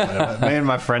all day. Or whatever. Me and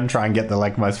my friend try and get the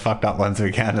like most fucked up ones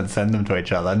we can and send them to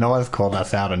each other. No one's called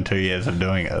us out in 2 years of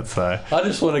doing it. So I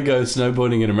just want to go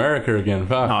snowboarding in America again.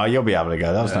 Fuck. Oh, you'll be able to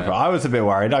go. That was no problem. I was a bit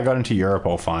worried. I got into Europe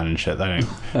all fine and shit. They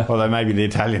don't. Although maybe the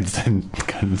Italians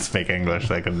couldn't speak English.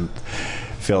 They couldn't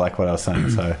feel like what I was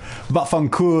saying. So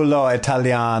vaffanculo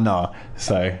Italiano.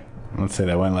 So. Let's see,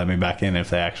 they won't let me back in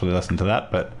if they actually listen to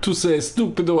that, but... Tu sei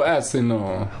stupido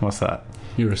asino. What's that?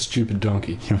 You're a stupid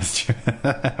donkey. You're a stupid...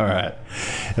 Alright.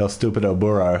 El stupido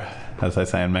burro, as they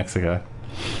say in Mexico.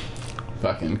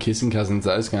 Fucking kissing cousins,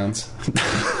 those cunts.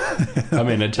 I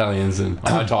mean, Italians and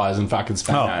Italians and fucking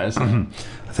Spaniards. I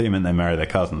thought you meant they marry their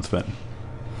cousins, but...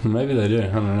 Maybe they do. I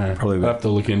don't know. Probably I'll have to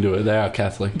look into it. They are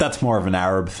Catholic. That's more of an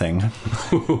Arab thing.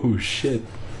 Oh, shit.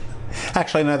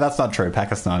 Actually, no, that's not true.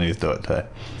 Pakistanis do it too.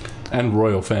 And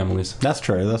royal families. That's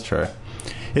true.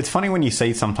 It's funny when you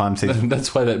see sometimes...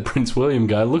 That's why that Prince William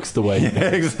guy looks the way he does. Yeah,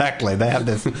 exactly. They have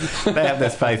this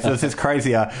face. There's this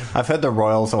crazy... I've heard the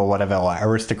royals or whatever, like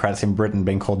aristocrats in Britain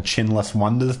being called chinless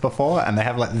wonders before, and they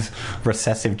have like this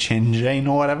recessive chin gene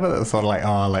or whatever that's sort of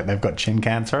like, they've got chin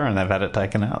cancer and they've had it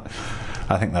taken out.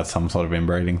 I think that's some sort of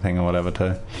inbreeding thing or whatever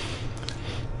too.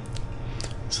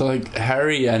 So, like,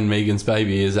 Harry and Meghan's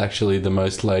baby is actually the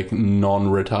most, like,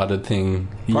 non-retarded thing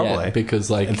yet. Because,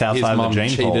 like, his mum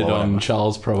cheated on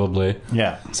Charles, probably.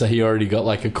 Yeah. So he already got,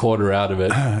 like, a quarter out of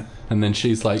it. And then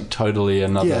she's, like, totally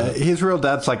another... Yeah, his real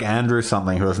dad's, like, Andrew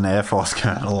something, who was an Air Force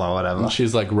colonel or whatever.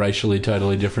 She's, like, racially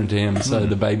totally different to him. So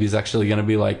the baby's actually going to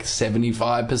be, like,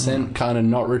 75% kind of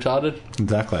not retarded.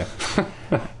 Exactly.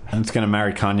 And it's going to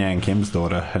marry Kanye and Kim's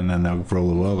daughter, and then they'll rule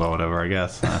the world or whatever, I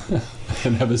guess.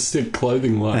 And have a sick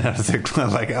clothing line.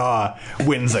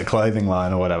 Windsor clothing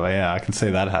line or whatever. Yeah, I can see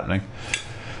that happening.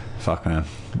 Fuck, man.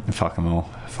 Fuck them all.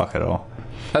 Fuck it all.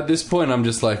 At this point, I'm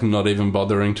just, like, not even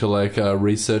bothering to, like,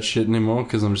 research shit anymore,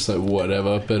 because I'm just like,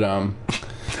 whatever. But,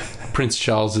 Prince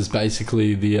Charles is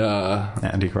basically the...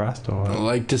 Antichrist or what?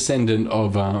 Like, descendant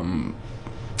of,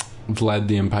 Vlad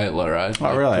the Impaler, right?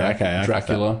 Oh, really? Okay.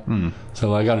 Dracula. So,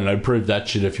 like, I don't know, prove that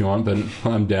shit if you want, but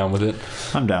I'm down with it.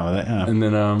 I'm down with it, yeah. And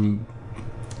then,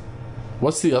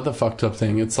 what's the other fucked up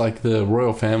thing? It's like the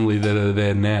royal family that are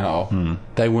there now.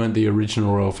 They weren't the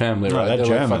original royal family, right? They're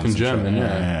like fucking German,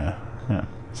 yeah.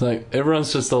 It's like,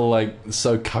 everyone's just all, like,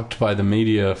 so cucked by the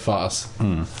media farce.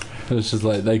 It's just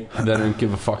like, they don't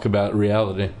give a fuck about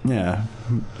reality. Yeah.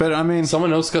 But, I mean...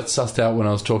 Someone else got sussed out when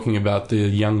I was talking about the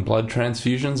young blood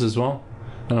transfusions as well.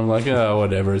 And I'm like, oh,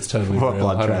 whatever, it's totally what real.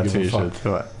 Blood I don't transfusions? give a fuck.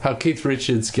 What? How Keith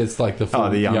Richards gets, like, the full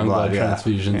the young blood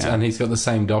transfusions, and he's got the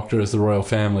same doctor as the royal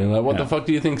family. Like, what the fuck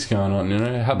do you think's going on, you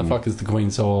know? How the fuck is the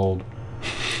Queen so old?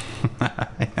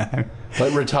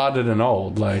 Like, retarded and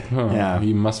old. Like,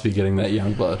 you must be getting that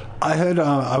young blood. I heard,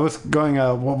 I was going,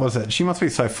 what was it? She must be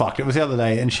so fucked. It was the other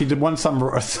day, and she did some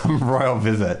royal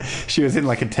visit. She was in,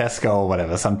 like, a Tesco or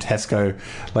whatever, some Tesco,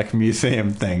 like,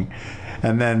 museum thing.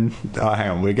 And then, hang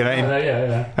on, we're gonna.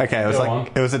 Yeah. Okay, it was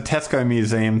it was a Tesco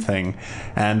museum thing,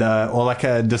 and or like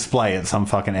a display at some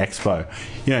fucking expo.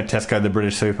 You know, Tesco, the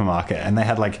British supermarket, and they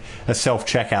had like a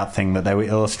self-checkout thing that they were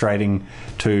illustrating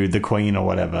to the Queen or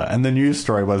whatever. And the news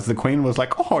story was the Queen was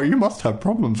like, "Oh, you must have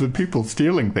problems with people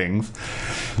stealing things."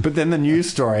 But then the news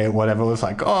story or whatever was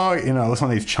like, "Oh, you know, it was one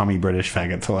of these chummy British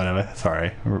faggots or whatever."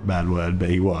 Sorry, bad word, but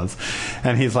he was.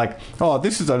 And he's like, "Oh,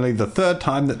 this is only the third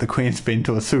time that the Queen's been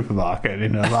to a supermarket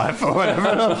in her life," or whatever.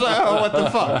 And I was like, "Oh, what the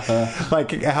fuck?"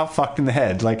 Like, how fucked in the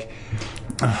head? Like,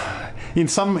 in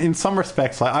some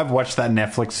respects, like, I've watched that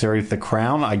Netflix series, The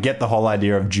Crown. I get the whole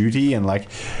idea of duty, and like,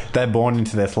 they're born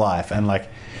into this life, and like,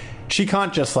 she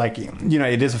can't just, like, you know,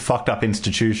 it is a fucked up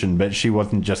institution, but she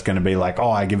wasn't just going to be like,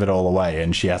 "Oh, I give it all away,"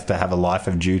 and she has to have a life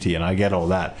of duty, and I get all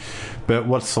that. But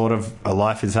what sort of a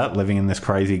life is that, living in this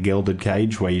crazy gilded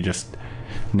cage where you just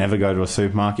never go to a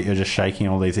supermarket, you're just shaking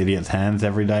all these idiots' hands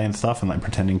every day and stuff, and like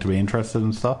pretending to be interested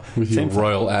and stuff? With your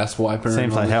royal ass wiper.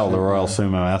 Seems like hell, the royal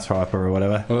sumo ass wiper or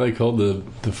whatever. What are they called?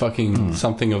 The fucking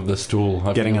something of the stool.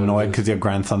 Getting annoyed because your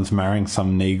grandson's marrying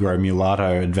some Negro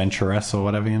mulatto adventuress or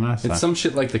whatever, you know? So. It's some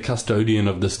shit like the custodian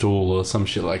of the stool or some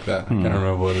shit like that. I can't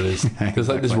remember what it is. There's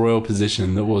like this royal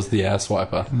position that was the ass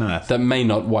wiper. Nice. That may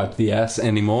not wipe the ass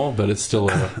anymore, but it's still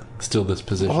this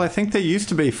position. Well, I think there used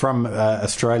to be from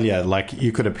Australia, like,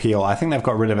 you could appeal. I think they've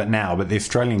got rid of it now, but the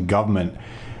Australian government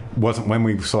wasn't, when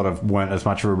we sort of weren't as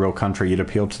much of a real country, you'd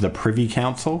appeal to the Privy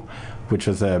Council, which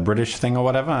was a British thing or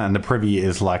whatever, and the Privy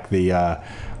is like the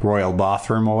royal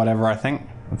bathroom or whatever, I think.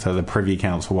 So the Privy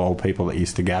Council were all people that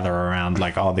used to gather around,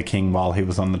 like, the king while he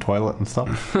was on the toilet and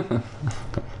stuff.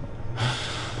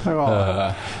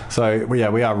 So, yeah,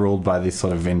 we are ruled by these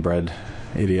sort of inbred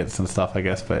idiots and stuff, I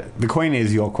guess, but the Queen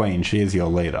is your queen. She is your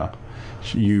leader.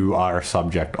 You are a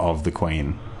subject of the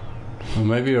Queen. Well,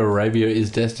 maybe Arabia is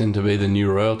destined to be the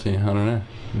new royalty. I don't know.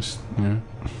 Just, you know.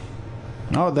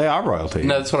 Oh, they are royalty.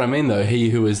 No, that's what I mean, though. He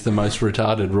who is the most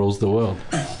retarded rules the world.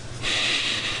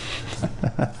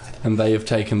 And they have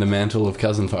taken the mantle of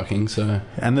cousin fucking, so...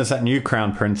 And there's that new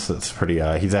crown prince that's pretty...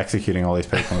 he's executing all these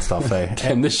people and stuff.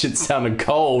 Damn, this shit sounded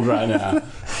cold right now.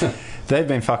 They've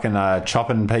been fucking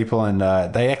chopping people, and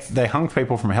they hung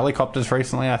people from helicopters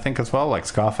recently, I think, as well, like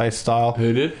Scarface style.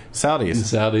 Who did?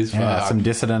 Saudis. The Saudis, yeah, fuck. Some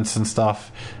dissidents and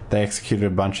stuff. They executed a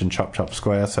bunch in Chop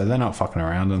Square, so they're not fucking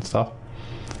around and stuff.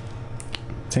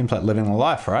 Seems like living the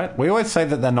life, right? We always say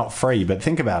that they're not free, but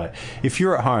think about it. If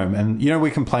you're at home, and, you know,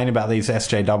 we complain about these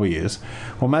SJWs,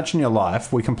 well, imagine your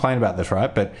life. We complain about this,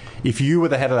 right? But if you were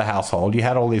the head of the household, you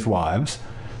had all these wives...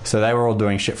 So they were all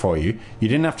doing shit for you. You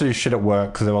didn't have to do shit at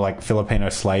work because they were like Filipino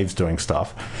slaves doing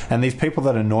stuff. And these people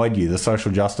that annoyed you, the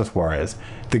social justice warriors,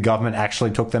 the government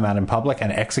actually took them out in public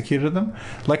and executed them.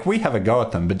 Like, we have a go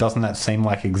at them, but doesn't that seem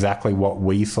like exactly what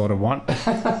we sort of want?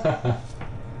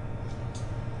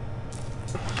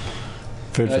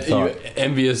 Food for thought. You're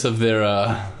envious of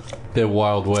their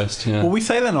Wild West, yeah. Well, we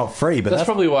say they're not free, but that's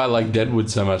probably why I like Deadwood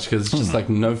so much, because it's just like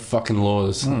no fucking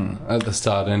laws at the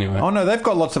start anyway. Oh no, they've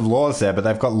got lots of laws there, but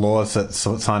they've got laws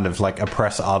that kind of like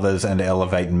oppress others and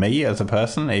elevate me as a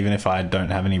person, even if I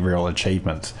don't have any real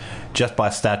achievements. Just by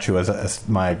statute, as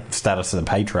my status as a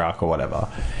patriarch or whatever,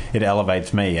 it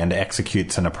elevates me and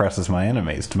executes and oppresses my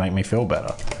enemies to make me feel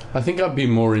better. I think I'd be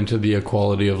more into the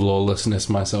equality of lawlessness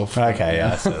myself. Okay,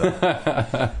 yeah, I see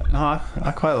that. No,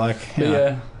 I quite like...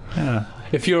 Yeah.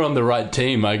 If you're on the right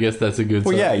team, I guess that's a good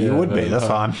Well, sign. yeah, you would be. That's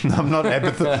why I'm not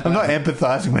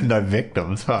empathizing with no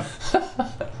victims.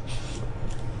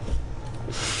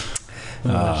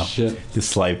 Shit. This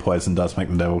slave poison does make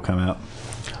the devil come out.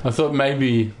 I thought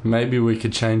maybe we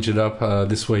could change it up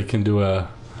this week and do a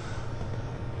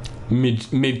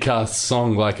mid-cast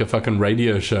song like a fucking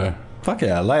radio show. Fuck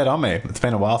yeah, lay it on me. It's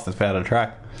been a while since we had a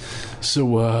track. So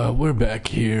we're back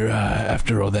here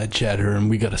after all that chatter, and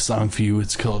we got a song for you.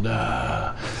 It's called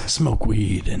Smoke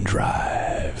Weed and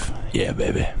Drive. Yeah,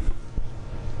 baby.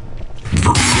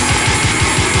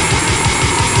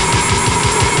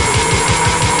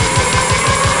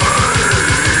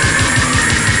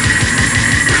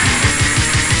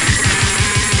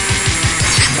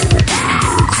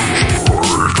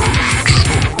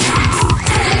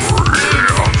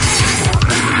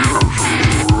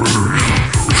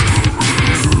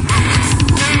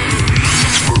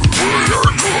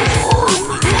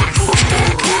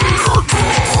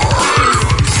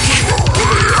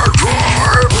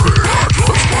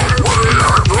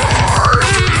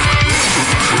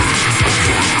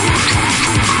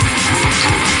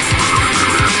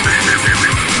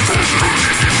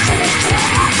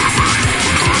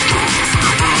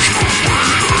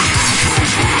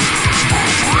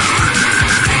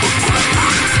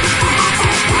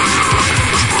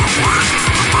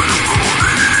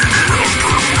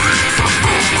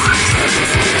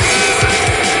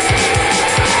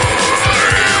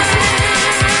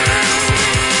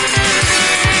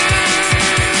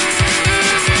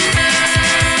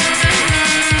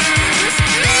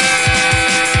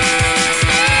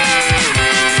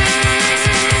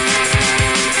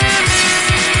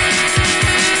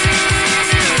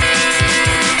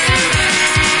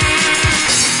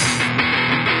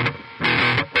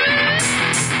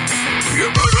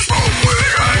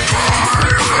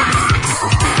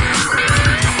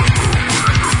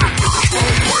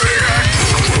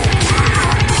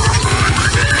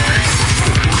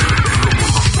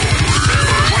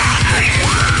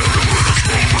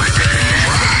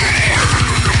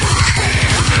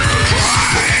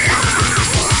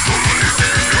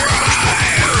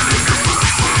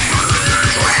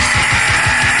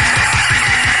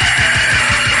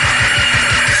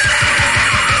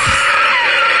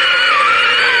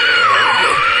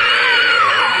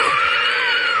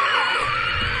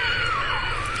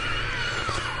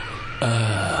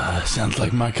 sounds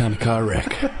like my kind of car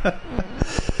wreck.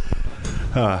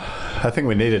 I think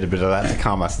we needed a bit of that to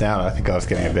calm us down. I think I was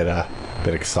getting a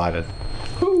bit excited.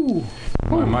 Ooh.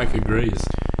 My mic agrees.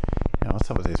 Yeah, what's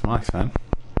up with these mics, man?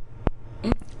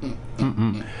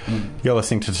 You're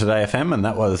listening to Today FM, and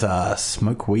that was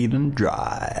Smoke Weed and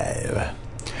Drive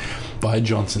by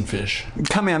Johnson Fish.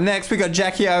 Coming up next, we got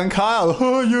Jackie O and Kyle.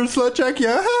 Oh, you're a slut, Jackie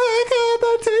O. Oh,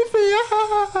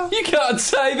 you can't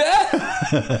say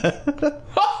that.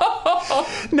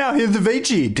 Now here's the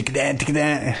Vici.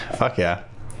 Fuck yeah.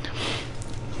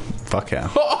 Fuck yeah.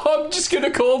 Oh, I'm just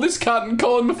gonna call this cunt and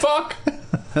call him a fuck.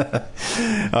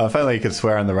 If only you could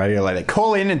swear on the radio like that.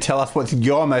 Call in and tell us what's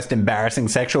your most embarrassing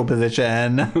sexual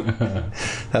position.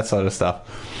 That sort of stuff.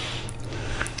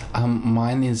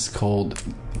 Mine is called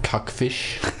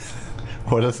cuckfish.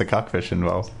 What does the cuckfish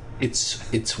involve?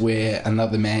 It's where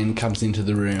another man comes into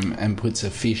the room and puts a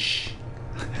fish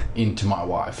into my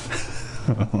wife.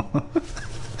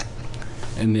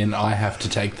 And then I have to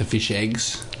take the fish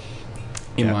eggs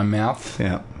in my mouth.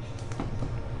 Yeah.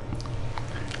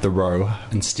 The roe.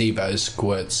 And Steve-O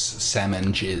squirts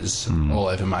salmon jizz all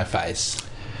over my face.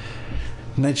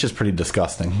 Nature's pretty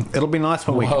disgusting. It'll be nice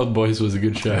when Wild Boys was a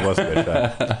good show. It was a good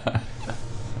show.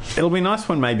 It'll be nice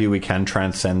when maybe we can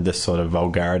transcend this sort of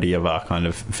vulgarity of our kind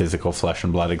of physical flesh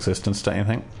and blood existence, don't you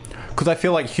think? Because I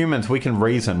feel like humans, we can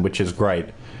reason, which is great.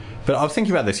 But I was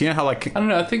thinking about this. You know how, like... I don't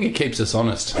know. I think it keeps us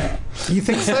honest. You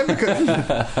think so? Because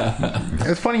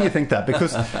it's funny you think that,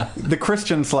 because the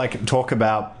Christians, like, talk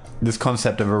about this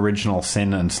concept of original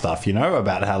sin and stuff, you know,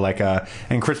 about how, like,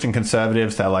 and Christian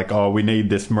conservatives, they're like, oh, we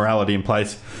need this morality in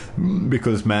place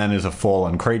because man is a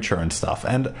fallen creature and stuff.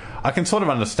 And I can sort of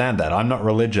understand that. I'm not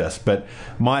religious, but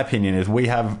my opinion is we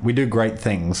do great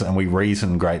things and we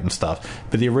reason great and stuff,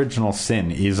 but the original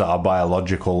sin is our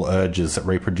biological urges that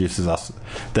reproduces us,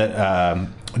 that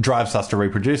drives us to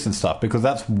reproduce and stuff, because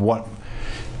that's what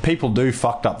people do,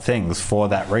 fucked up things for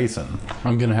that reason.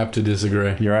 I'm going to have to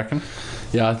disagree. You reckon?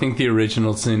 Yeah, I think the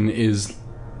original sin is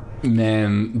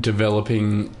man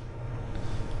developing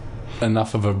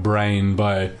enough of a brain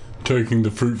by taking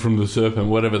the fruit from the serpent,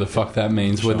 whatever the fuck that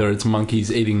means, sure. Whether it's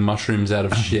monkeys eating mushrooms out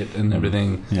of shit and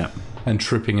everything, yeah, and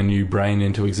tripping a new brain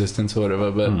into existence or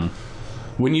whatever. But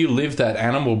when you live that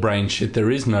animal brain shit, there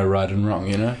is no right and wrong,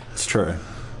 you know? It's true.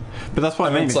 But that's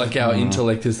what I mean. It's like our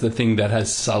intellect is the thing that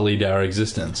has sullied our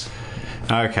existence.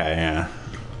 Okay, yeah.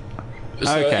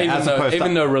 So okay,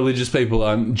 even though religious people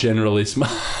aren't generally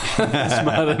smart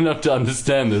enough to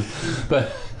understand this,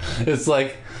 but it's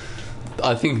like,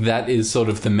 I think that is sort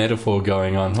of the metaphor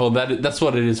going on. Well, that's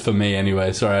what it is for me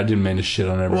anyway. Sorry, I didn't mean to shit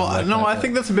on everyone. Well, no, I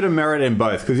think there's a bit of merit in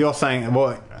both, because you're saying,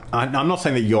 well, I'm not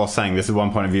saying that you're saying this is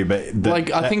one point of view,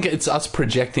 but... I think it's us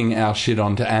projecting our shit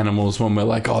onto animals when we're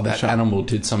like, oh, that animal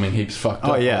did something heaps fucked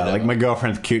up. Oh, yeah, like my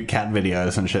girlfriend's cute cat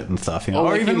videos and shit and stuff, you know?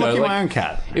 Or even looking at my own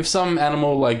cat. If some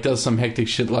animal, like, does some hectic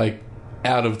shit, like,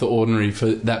 out of the ordinary for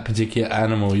that particular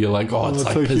animal, you're like, oh, it's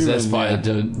like so possessed by a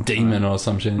demon or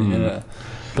something, you know?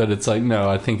 But it's like, no,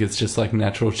 I think it's just like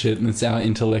natural shit, and it's our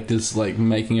intellect is like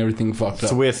making everything fucked up.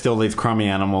 So we're still these crummy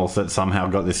animals that somehow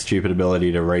got this stupid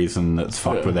ability to reason that's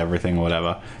fucked with everything or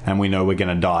whatever, and we know we're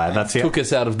going to die. That's it. Took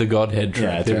us out of the Godhead trip.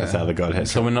 Yeah, it took us out of the Godhead trip.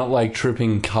 So we're not like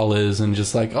tripping colours and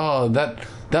just like, oh,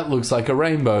 that looks like a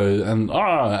rainbow,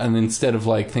 and instead of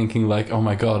like thinking like, oh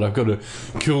my god, I've got to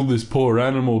kill this poor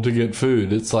animal to get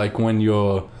food. It's like when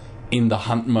you're in the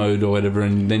hunt mode or whatever,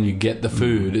 and then you get the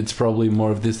food, it's probably more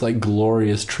of this like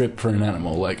glorious trip for an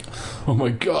animal, like, oh my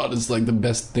god, it's like the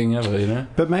best thing ever, you know?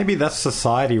 But maybe that's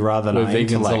society rather than our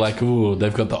vegans intellect. Are like, ooh,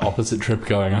 they've got the opposite trip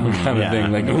going on kind of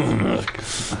thing,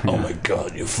 like, oh my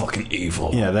god, you're fucking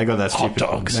evil. Yeah, they got that hot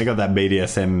dogs. They got that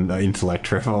BDSM intellect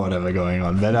trip or whatever going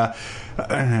on.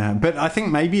 But I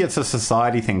think maybe it's a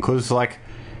society thing, because like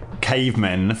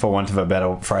cavemen, for want of a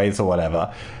better phrase or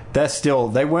whatever,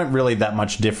 they weren't really that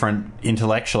much different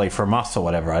intellectually from us or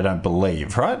whatever, I don't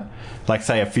believe, right? Like,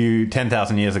 say,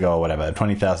 10,000 years ago or whatever,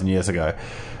 20,000 years ago.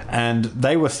 And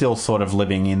they were still sort of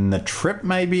living in the trip,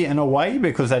 maybe, in a way,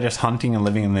 because they're just hunting and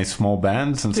living in these small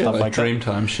bands and stuff like that.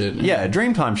 Dreamtime shit. Yeah,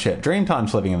 Dreamtime shit.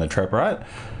 Dreamtime's living in the trip, right?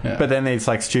 Yeah. But then these,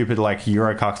 like, stupid, like,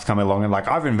 Eurococks come along and, like,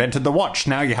 I've invented the watch.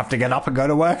 Now you have to get up and go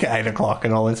to work at 8 o'clock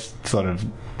and all this sort of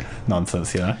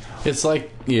nonsense, you know? It's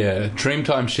like, yeah,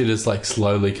 Dreamtime shit is, like,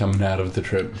 slowly coming out of the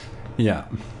trip. Yeah.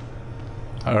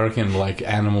 I reckon, like,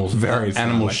 animal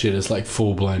shit is, like,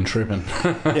 full-blown tripping.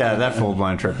 Yeah, they're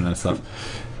full-blown tripping and stuff.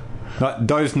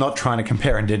 Doh's not trying to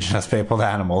compare indigenous people to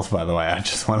animals, by the way. I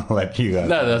just want to let you guys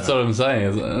know. No, that's what I'm saying.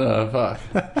 It's like, oh,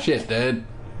 fuck. Shit, dude.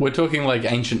 We're talking, like,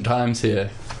 ancient times here.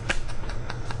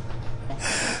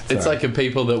 It's like a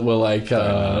people that were, like,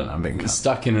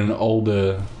 stuck in an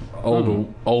older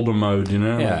older mode, you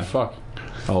know? Yeah. Like, fuck.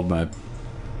 Old mode.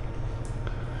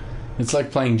 It's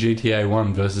like playing GTA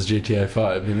 1 versus GTA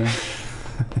 5, you know?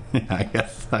 Yeah, I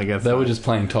guess They were just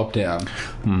playing top down.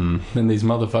 Then these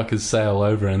motherfuckers sail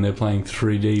over and they're playing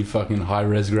 3D fucking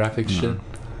high-res graphics shit.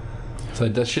 So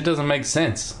that shit doesn't make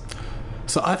sense.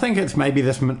 So I think it's maybe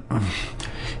this...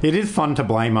 It is fun to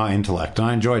blame our intellect.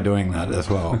 I enjoy doing that as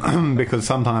well. Because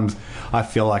sometimes I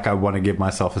feel like I want to give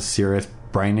myself a serious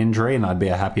brain injury and I'd be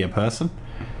a happier person.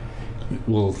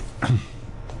 Well...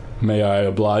 May I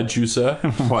oblige you, sir?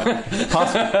 What?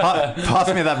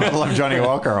 Pass me that bottle of Johnny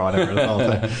Walker or whatever.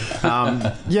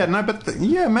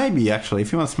 Maybe actually,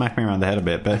 if you want to smack me around the head a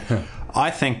bit. But I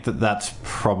think that's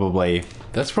probably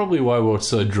why we're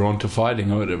so drawn to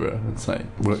fighting or whatever. It's like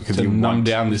to numb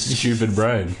down this stupid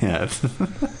brain. Yeah.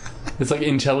 It's like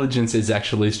intelligence is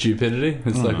actually stupidity.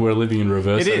 It's like we're living in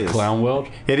reverse clown world.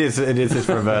 It is this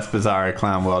reverse bizarro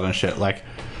clown world and shit. Like,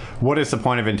 what is the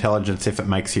point of intelligence if it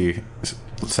makes you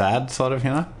sad, sort of, you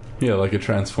know? Yeah, like a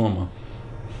transformer.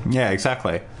 Yeah,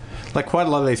 exactly. Like, quite a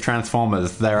lot of these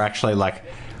transformers, they're actually like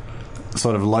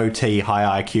sort of low T,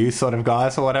 high IQ sort of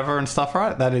guys or whatever and stuff,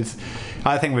 right? That is,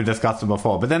 I think we've discussed it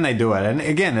before, but then they do it. And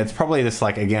again, it's probably this,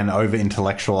 like, again,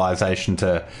 over-intellectualization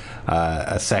to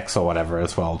a sex or whatever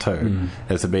as well, too.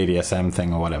 It's a BDSM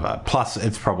thing or whatever. Plus,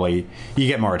 it's probably, you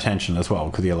get more attention as well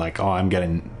because you're like,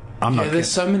 there's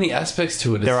so many aspects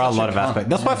to it. There are a lot of aspects.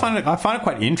 That's why I find it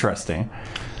quite interesting.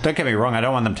 Don't get me wrong, I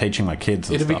don't want them teaching my kids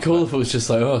and It'd be cool if it was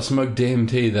just like, smoke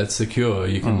DMT, that's secure.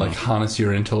 You can like harness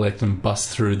your intellect and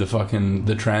bust through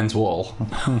the trans wall.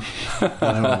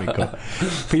 That would be cool.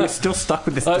 But you're still stuck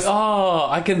with this. Like,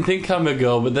 I can think I'm a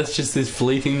girl, but that's just this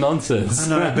fleeting nonsense.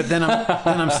 I know, but then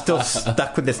I'm still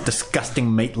stuck with this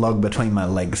disgusting meat log between my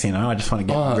legs, you know? I just want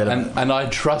to get rid of it. And I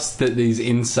trust that these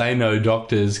insano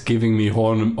doctors giving me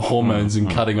hormones and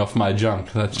cutting off my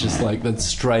junk, that's just that's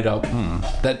straight up,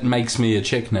 that makes me a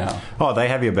chick now. Oh, they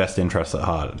have your best interests at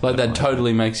heart. Like, that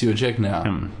totally makes you a chick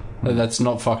now. That's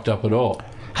not fucked up at all.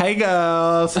 Hey,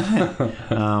 girls!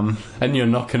 And you're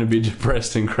not going to be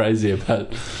depressed and crazy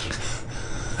about...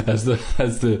 As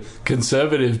the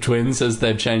conservative twins, as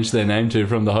they've changed their name to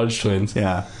from the Hodge twins.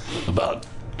 Yeah. About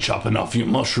chopping off your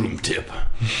mushroom tip.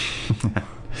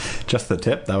 Just the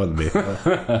tip? That wouldn't be...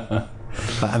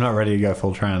 I'm not ready to go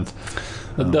full trans.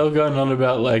 They were going on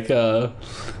about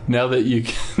now that you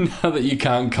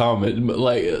can't come,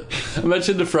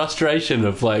 imagine the frustration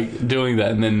of doing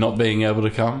that and then not being able to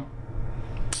come.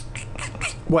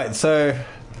 Wait, so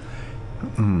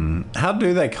how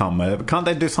do they come? Can't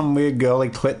they do some weird girly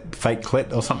fake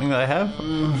clit or something they have?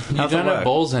 You don't have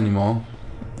balls anymore.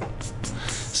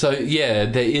 So yeah,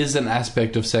 there is an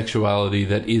aspect of sexuality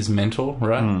that is mental,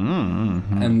 right?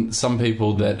 And some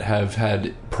people that have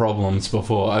had problems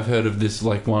before. I've heard of this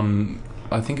one.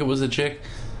 I think it was a chick,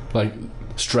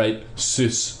 straight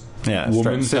cis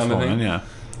woman cis kind of thing, yeah,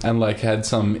 and had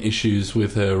some issues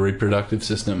with her reproductive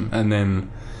system, and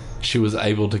then she was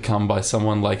able to come by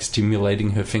someone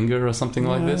stimulating her finger or something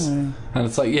like this. And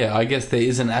it's I guess there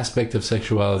is an aspect of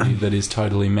sexuality that is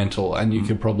totally mental, and you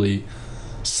could probably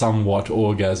somewhat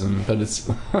orgasm, but it's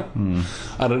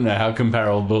I don't know how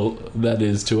comparable that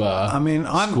is to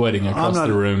squirting across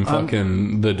the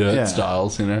room, the dirt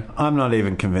styles, you know. I'm not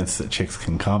even convinced that chicks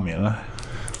can come, you know.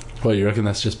 Well, you reckon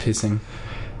that's just pissing?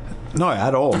 No,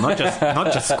 at all. Not just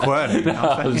squirting. No,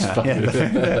 I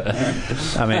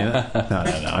mean,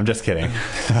 no. I'm just kidding.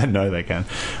 I know they can.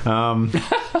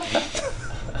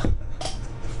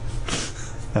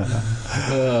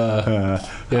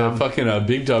 Fucking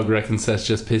Big Dog reckons that's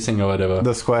just pissing or whatever.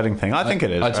 The squirting thing. I think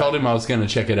it is. I told him I was going to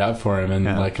check it out for him and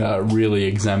really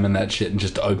examine that shit and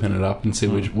just open it up and see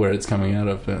where it's coming out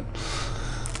of.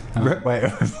 But, wait,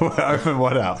 open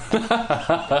what out?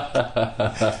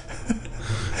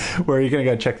 Where are you going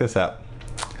to go check this out?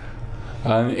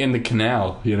 In the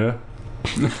canal, you know.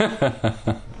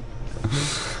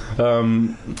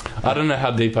 I don't know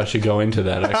how deep I should go into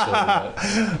that, actually.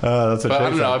 That's but I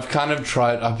don't know. I've kind of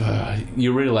tried.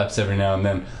 You relapse every now and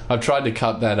then. I've tried to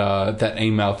cut that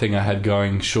email thing I had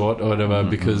going short or whatever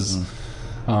because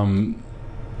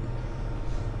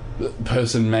the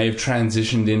person may have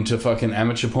transitioned into fucking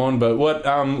amateur porn. But what?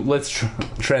 Let's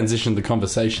transition the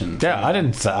conversation. Yeah, I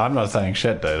didn't say. I'm not saying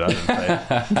shit, dude.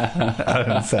 I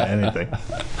didn't say anything.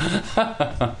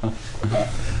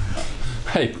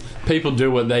 Hey. People do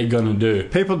what they're gonna do.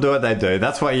 People do what they do.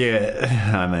 That's why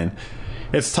I mean,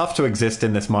 it's tough to exist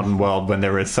in this modern world when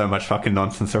there is so much fucking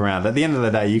nonsense around. At the end of the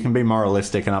day, you can be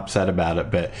moralistic and upset about it,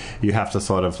 but you have to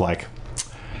sort of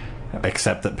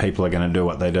accept that people are going to do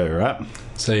what they do, right?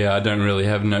 So yeah, I don't really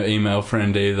have no email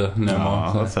friend either. No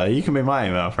more. Let's say you can be my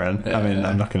email friend. Yeah. I mean,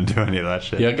 I'm not going to do any of that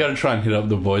shit. Yeah, I got to try and hit up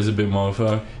the boys a bit more.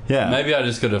 Yeah. Maybe I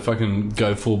just got to fucking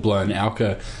go full blown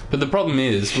alco. But the problem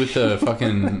is with the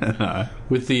fucking No.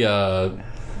 with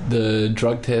the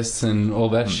drug tests and all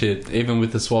that shit. Even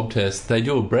with the swab test, they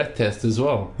do a breath test as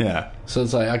well. Yeah. So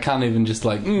it's like I can't even just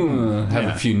like have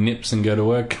a few nips and go to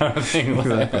work kind of thing.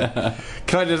 Exactly.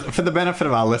 Can I just, for the benefit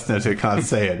of our listeners who can't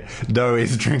see it, Doh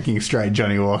is drinking straight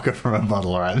Johnny Walker from a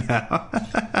bottle right now.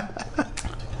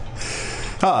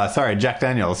 Oh, sorry, Jack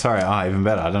Daniels. Sorry, even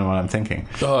better. I don't know what I'm thinking.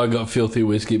 Oh, I got filthy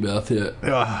whiskey mouth here.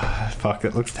 Oh, fuck,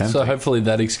 it looks tempting. So hopefully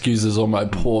that excuses all my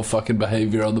poor fucking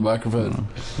behaviour on the microphone.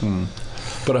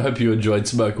 But I hope you enjoyed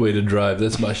Smoke Weed and Drive.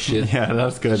 That's my shit. Yeah,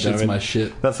 that's good. Shit's my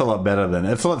shit. That's a lot better than...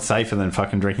 It's a lot safer than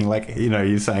fucking drinking. Like, you know,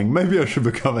 you're saying, maybe I should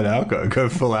become an alco, go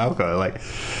full alco. Like,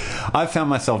 I found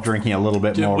myself drinking a little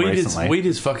bit more recently. Weed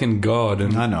is fucking God.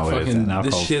 And I know it is. And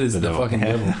this shit is the fucking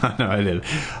devil. I know I did.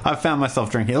 I found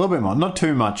myself drinking a little bit more. Not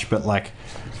too much, but like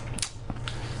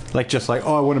just like,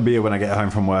 I want a beer when I get home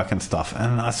from work and stuff.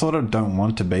 And I sort of don't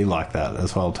want to be like that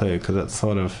as well, too, because it's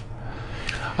sort of...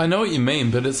 I know what you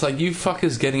mean, but it's like you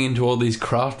fuckers getting into all these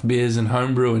craft beers and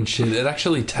homebrew and shit. It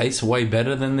actually tastes way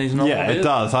better than these normal beers. Yeah, it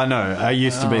does. I know. I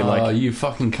used to be like... Oh, you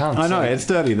fucking cunts. I know, it's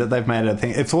dirty that they've made it a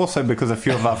thing. It's also because a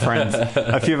few of our friends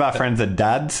are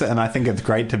dads, and I think it's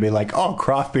great to be like, oh,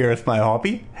 craft beer is my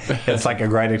hobby. It's like a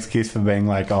great excuse for being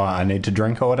like, oh, I need to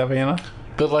drink or whatever, you know?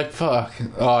 But like, fuck.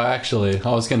 Oh, actually,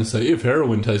 I was going to say, if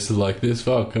heroin tasted like this,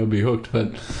 fuck, I'd be hooked.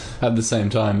 But at the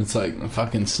same time, it's like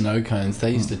fucking snow cones.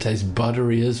 They used to taste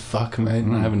buttery as fuck, mate,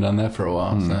 and I haven't done that for a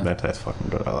while. So. They taste fucking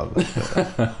good. I love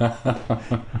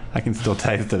that. I can still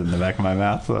taste it in the back of my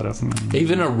mouth. Sort of.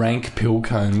 Even a rank pill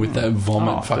cone with that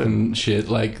vomit fucking shit,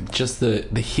 like just the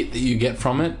hit that you get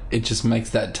from it, it just makes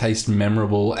that taste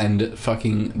memorable and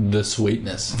fucking the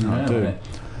sweetness. Oh, dude.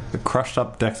 The crushed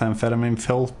up dexamphetamine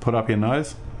pill put up your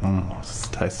nose. This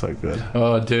tastes so good.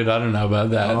 Oh, dude, I don't know about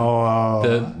that.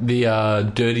 Oh,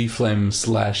 the dirty phlegm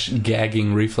 /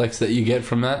 gagging reflex that you get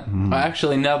from that.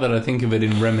 Actually, now that I think of it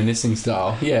in reminiscing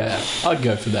style, yeah, I'd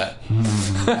go for that.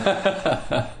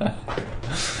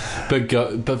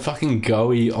 But fucking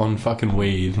goey on fucking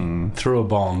weed through a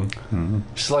bong,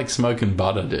 just like smoking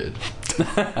butter, dude.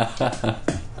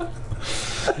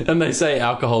 And they say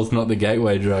alcohol's not the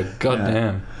gateway drug. God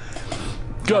damn.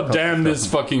 God damn this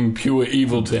fucking pure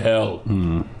evil to hell.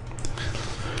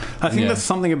 I think there's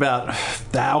something about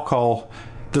the alcohol.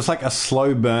 There's like a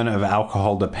slow burn of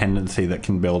alcohol dependency that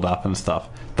can build up and stuff.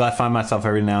 That I find myself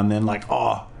every now and then like,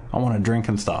 oh, I want to drink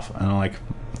and stuff. And I'm like,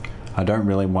 I don't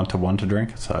really want to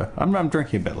drink. So I'm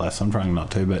drinking a bit less. I'm trying not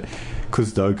to, but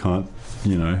because Doh can't,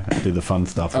 you know, do the fun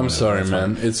stuff. I'm sorry,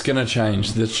 man. It's going to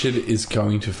change. This shit is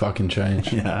going to fucking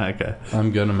change. Yeah, okay.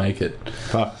 I'm going to make it.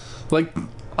 Fuck. Like...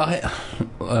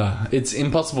 it's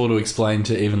impossible to explain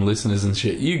to even listeners and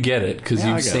shit. You get it because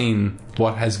you've seen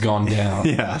what has gone down.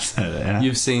 Yeah, I said it. Yeah.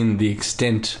 You've seen the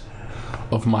extent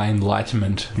of my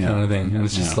enlightenment, kind of thing. And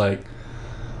it's just like,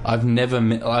 I've never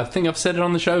met. I think I've said it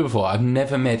on the show before. I've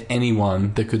never met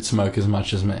anyone that could smoke as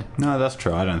much as me. No, that's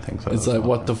true. I don't think so. It's like,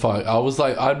 what the fuck? I was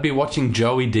like, I'd be watching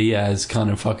Joey Diaz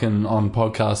kind of fucking on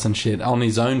podcasts and shit, on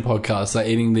his own podcast, like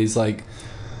eating these like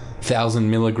 1,000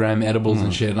 milligram edibles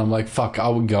and shit. And I'm like, fuck, I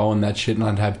would go on that shit and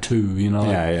I'd have 2, you know? Like,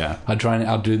 yeah. I'd try and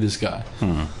outdo this guy.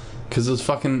 Because it was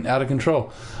fucking out of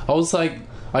control. I was like,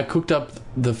 I cooked up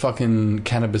the fucking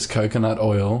cannabis coconut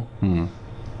oil.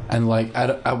 And like,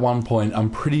 at one point,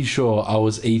 I'm pretty sure I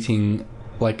was eating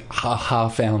like a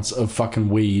half ounce of fucking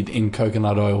weed in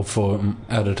coconut oil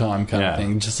at a time kind of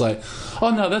thing. Just like,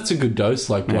 oh no, that's a good dose.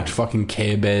 Like watch fucking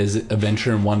Care Bears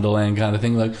Adventure in Wonderland kind of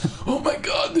thing. Like, oh my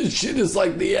god, this shit is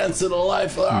like the answer to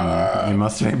life. You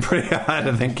must have been pretty high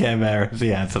to think Care Bear is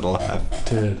the answer to life.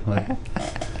 Dude, like,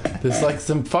 there's like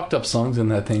some fucked up songs in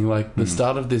that thing. Like the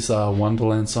start of this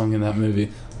Wonderland song in that movie.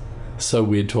 So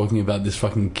weird talking about this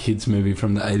fucking kids movie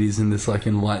from the 80s in this like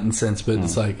enlightened sense, but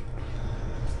it's like,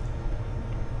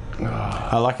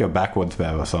 I like your Backwards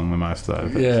Beaver song the most though.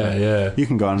 Yeah. You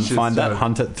can go and find that,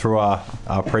 hunt it through our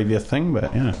previous thing,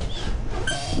 but yeah.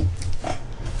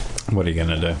 What are you going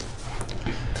to do?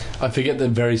 I forget the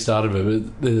very start of it,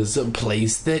 but there's a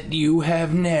place that you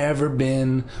have never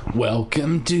been.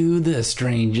 Welcome to the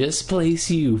strangest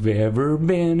place you've ever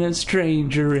been a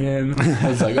stranger in. I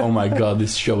was like, oh my god,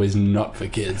 this show is not for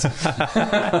kids.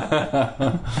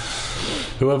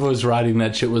 Whoever was writing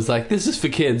that shit was like, this is for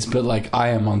kids, but like, I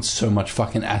am on so much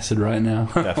fucking acid right now.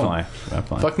 Definitely.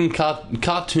 Fucking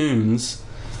cartoons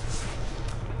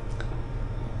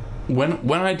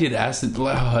when I did acid,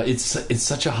 it's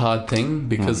such a hard thing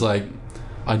because like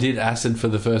I did acid for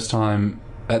the first time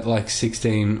at like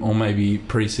 16 or maybe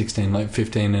pre-16, like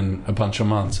 15 and a bunch of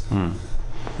months.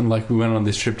 And like we went on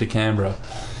this trip to Canberra,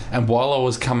 and while I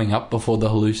was coming up before the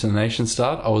hallucinations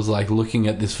start, I was like looking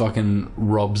at this fucking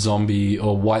Rob Zombie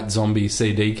or White Zombie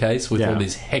CD case with all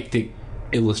these hectic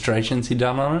illustrations he'd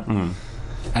done on it.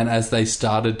 And as they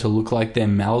started to look like their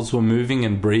mouths were moving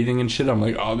and breathing and shit, I'm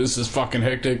like, oh, this is fucking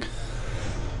hectic.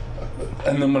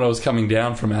 And then when I was coming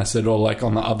down from acid, or like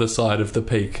on the other side of the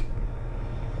peak,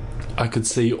 I could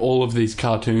see all of these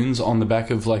cartoons on the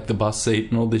back of like the bus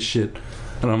seat and all this shit.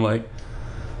 And I'm like,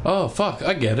 oh fuck,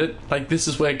 I get it. Like, this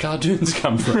is where cartoons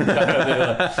come from.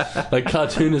 Like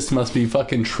cartoonists must be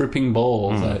fucking tripping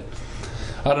balls. Like,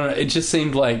 I don't know, it just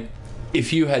seemed like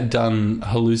if you had done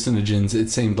hallucinogens, it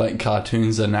seemed like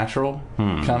cartoons are natural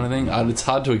kind of thing. It's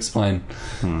hard to explain.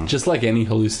 Just like any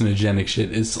hallucinogenic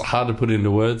shit, it's hard to put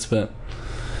into words. But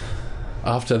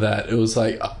after that, it was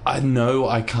like, I know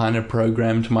I kind of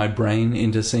programmed my brain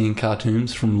into seeing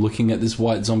cartoons from looking at this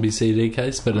White Zombie CD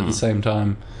case, but at the same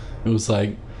time, it was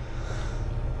like,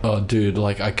 oh dude,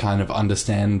 like I kind of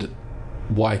understand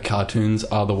why cartoons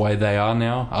are the way they are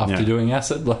now after doing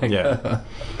acid. Like,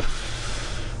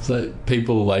 so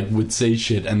people like would see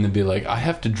shit and they'd be like, I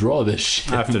have to draw this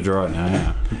shit. I have to draw it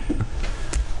now,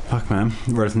 Fuck, man.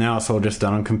 Whereas now it's all just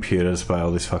done on computers by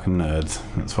all these fucking nerds.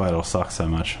 That's why it all sucks so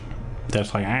much. They're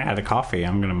just like, I had a coffee,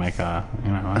 I'm gonna make a,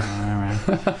 you know,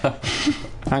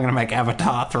 I'm gonna make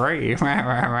Avatar 3.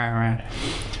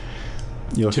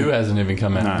 2 hasn't even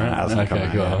come out. No, right? it hasn't come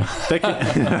out.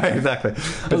 Exactly.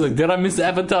 I was like, did I miss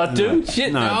Avatar 2?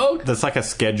 Shit, no. There's like a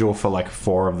schedule for like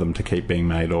 4 of them to keep being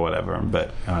made or whatever,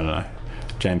 but I don't know.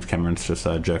 James Cameron's just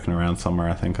joking around somewhere,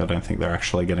 I think. I don't think they're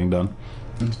actually getting done.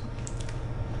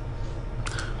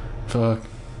 Fuck.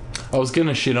 I was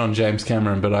gonna shit on James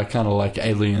Cameron, but I kind of like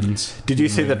Aliens. Did you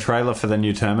see the trailer for the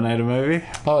new Terminator movie?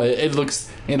 Oh, it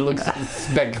looks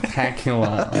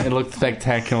spectacular. It looks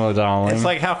spectacular, darling. It's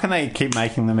like, how can they keep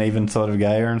making them even sort of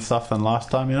gayer and stuff than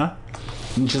last time, you know?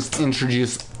 Just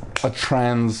introduce a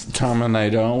trans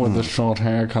Terminator with a short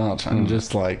haircut and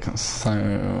just like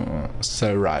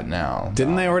so right now.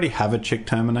 Didn't they already have a chick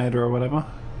Terminator or whatever?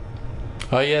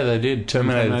 Oh yeah, they did.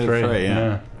 Terminator 3,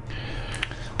 yeah.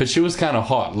 But she was kind of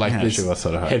hot, like this she was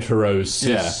sort of hot. hetero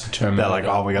cis Terminator. They're like,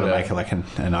 oh, we got to make it like an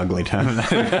ugly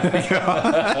Terminator.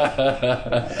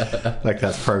 Like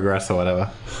that's progress or whatever.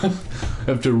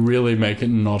 Have to really make it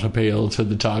not appeal to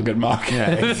the target market. Yeah,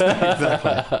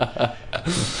 exactly.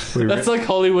 That's like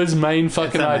Hollywood's main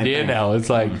fucking idea now.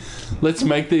 It's like, let's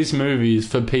make these movies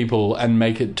for people and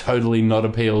make it totally not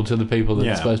appeal to the people that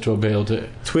it's supposed to appeal to.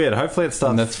 It's weird. Hopefully it starts...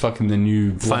 And that's fucking the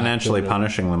new... financially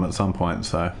punishing them at some point,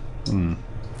 so...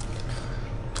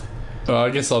 Well,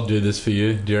 I guess I'll do this for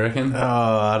you. Do you reckon? Oh,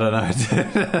 I don't know.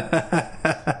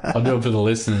 I'll do it for the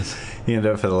listeners. You can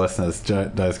do it for the listeners.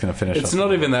 Joe's going to finish. It's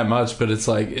not even that much, but it's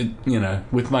like, you know,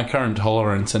 with my current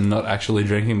tolerance and not actually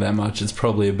drinking that much, it's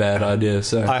probably a bad idea.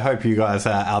 So I hope you guys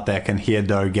out there can hear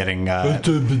Doh getting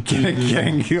audibly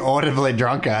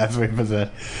drunk as we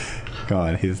present. Go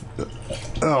on, he's...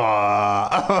 How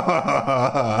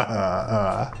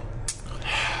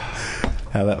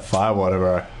that firewater,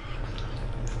 bro.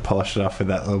 Polish it off with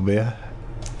that little beer.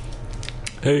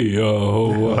 Hey,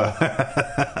 yo.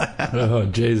 Oh,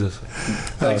 Jesus.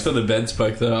 Thanks for the bed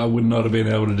spoke, though. I would not have been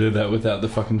able to do that without the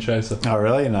fucking chaser. Oh,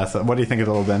 really? Nice. What do you think of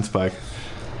the little Ben spoke?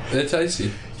 They're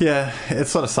tasty. Yeah, it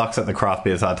sort of sucks that the craft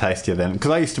beers are tastier then.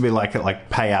 Because I used to be like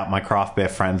pay out my craft beer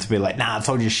friends to be like, nah, it's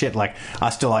all your shit. Like,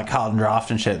 I still like Carlton Draft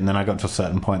and shit. And then I got to a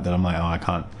certain point that I'm like, oh,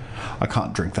 I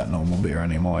can't drink that normal beer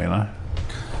anymore, you know?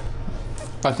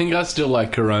 I think I still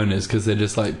like Coronas because they're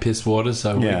just like piss water,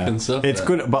 so weak and stuff. It's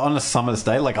good, but on a summer's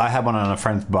day, like I had one on a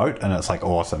friend's boat and it's like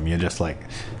awesome. You just like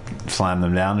slam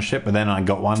them down and shit. But then I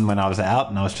got one when I was out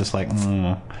and I was just like,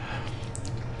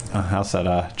 how's that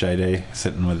JD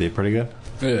sitting with you? Pretty good?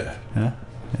 Yeah.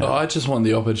 Oh, I just want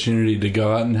the opportunity to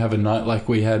go out and have a night like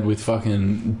we had with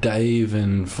fucking Dave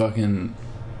and fucking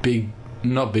Big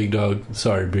Dog,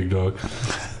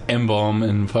 M-Bomb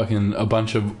and fucking a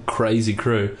bunch of crazy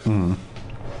crew.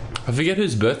 I forget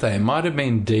whose birthday. It might have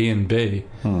been D and B.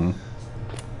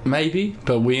 Maybe,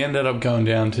 but we ended up going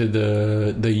down to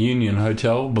the Union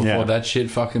Hotel before that shit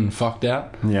fucking fucked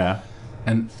out. Yeah.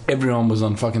 And everyone was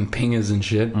on fucking pingers and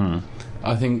shit.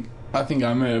 I think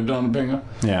I may have done a pinger.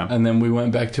 Yeah. And then we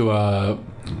went back to what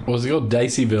was it called?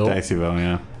 Daceyville. Daceyville,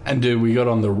 yeah. And dude, we got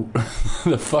on the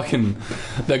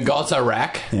Gaza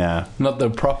rack. Yeah. Not the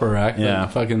proper rack. Yeah.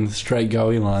 The fucking straight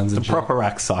goey lines and shit. The proper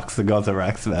rack sucks. The Gaza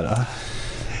rack's better.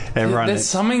 Everyone.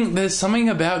 There's something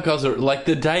about Goz, like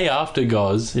the day after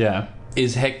Goz. Yeah.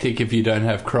 Is hectic if you don't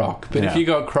have croc, but if you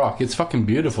got croc, it's fucking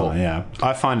beautiful. Oh, yeah,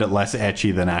 I find it less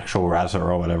etchy than actual Razza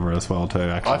or whatever as well too.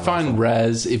 I find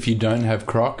Raz if you don't have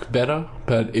croc better,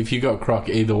 but if you got croc,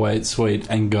 either way it's sweet.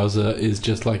 And Gozza is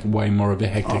just like way more of a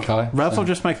hectic high. Razzle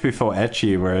just makes me feel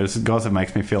etchy, whereas Gozza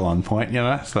makes me feel on point. You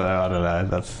know, so I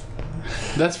don't know.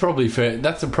 That's probably fair.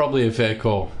 That's probably a fair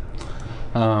call.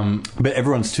 But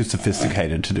everyone's too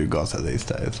sophisticated to do Gozza these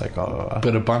days. Like,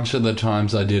 But a bunch of the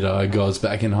times I did Goz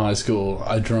back in high school,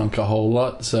 I drank a whole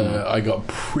lot, so I got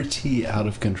pretty out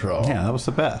of control. Yeah, that was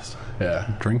the best.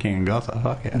 Yeah. Drinking and Gozza,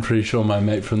 fuck yeah. I'm pretty sure my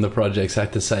mate from the projects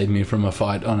had to save me from a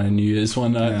fight on a New Year's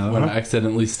one night when I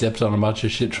accidentally stepped on a bunch of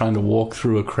shit trying to walk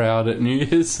through a crowd at New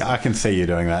Year's. I can see you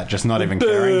doing that, just not even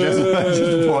caring, just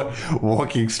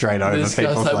walking straight over this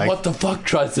people's guy's like, legs. what the fuck,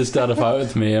 tries to start a fight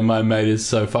with me, and my mate is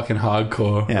so fucking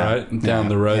hardcore, right? Down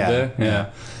the road there.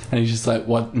 Yeah. And he's just like,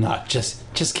 what? Nah, just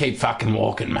keep fucking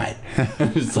walking, mate.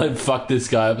 It's like, fuck this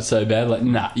guy up so bad. Like,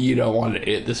 nah, you don't want to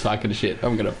hit this fucking shit.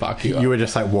 I'm going to fuck you up. You were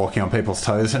just like walking on people's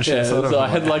toes and shit. Yeah, sort of. So I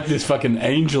had like this fucking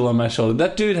angel on my shoulder.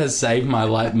 That dude has saved my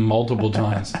life multiple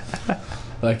times.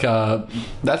 Like,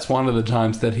 that's one of the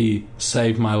times that he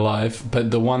saved my life.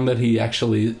 But the one that he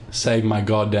actually saved my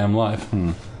goddamn life.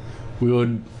 We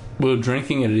were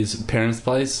drinking at his parents'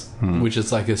 place, which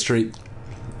is like a street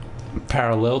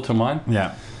parallel to mine.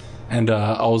 Yeah. And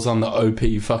I was on the OP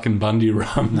fucking Bundy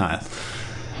rum. Nice.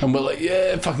 And we're like,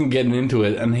 yeah, fucking getting into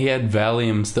it. And he had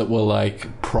Valiums that were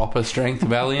like proper strength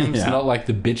Valiums, not like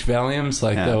the bitch Valiums.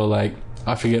 Like they were like,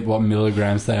 I forget what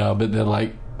milligrams they are, but they're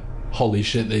like, holy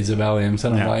shit, these are Valiums.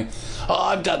 And I'm like, oh,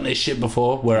 I've done this shit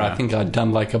before, where I think I'd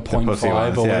done like a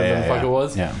 0.5 or whatever the fuck it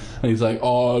was. Yeah. And he's like,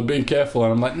 oh, be careful.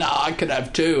 And I'm like, nah, I could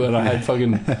have 2. And I had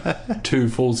fucking 2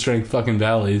 full strength fucking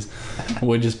Valleys.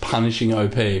 We're just punishing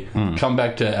OP. Come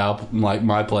back to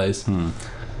my place.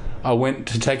 I went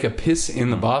to take a piss in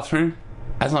the bathroom.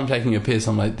 As I'm taking a piss,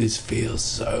 I'm like, this feels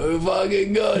so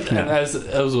fucking good. And as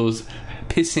I was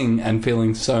pissing and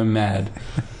feeling so mad,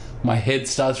 my head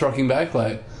starts rocking back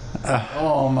like,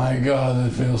 oh my god,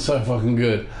 that feels so fucking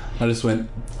good. I just went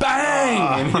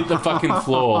bang and hit the fucking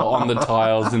floor on the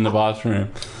tiles in the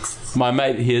bathroom. My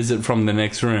mate hears it from the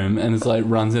next room and it's like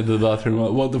runs into the bathroom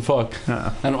like, what the fuck?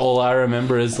 And all I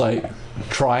remember is like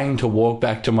trying to walk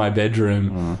back to my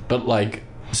bedroom but like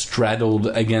straddled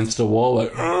against a wall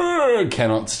like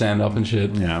cannot stand up and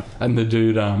shit. And the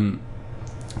dude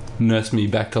nursed me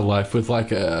back to life with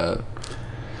like a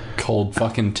cold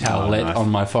fucking towelette on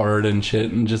my forehead and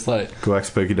shit, and just like, good luck,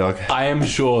 spooky dog. I am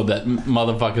sure that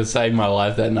motherfucker saved my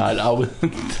life that night.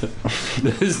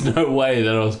 There's no way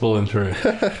that I was pulling through.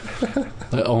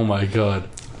 Like, oh my god,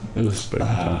 it was spooky.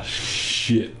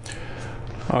 Shit.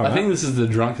 I think this is the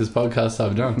drunkest podcast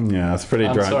I've done. Yeah, it's pretty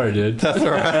drunk. I'm sorry, dude. That's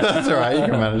all right. That's all right. You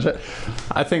can manage it.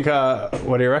 I think.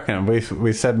 What do you reckon?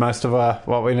 We said most of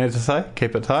what we need to say.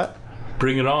 Keep it tight.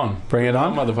 Bring it on. Bring it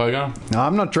on, motherfucker. No,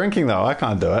 I'm not drinking though. I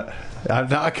can't do it.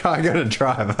 I gotta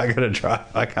drive. I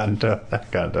can't do it. I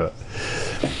can't do it.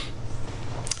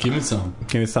 Give me some.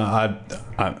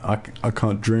 I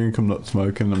can't drink. I'm not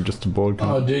smoking. I'm just a bored cunt.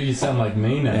 Oh, dude, you sound like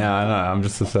me now. Yeah, I know. I'm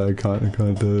just a sad cunt. I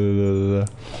can't do it.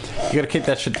 You gotta keep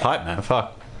that shit tight, man.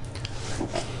 Fuck.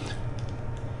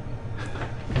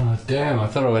 Oh, damn. I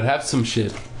thought I would have some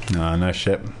shit. No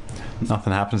shit.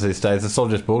 Nothing happens these days. It's all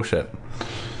just bullshit.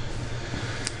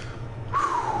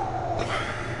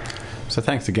 So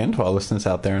thanks again to our listeners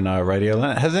out there in our radio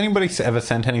land. Has anybody ever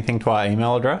sent anything to our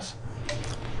email address?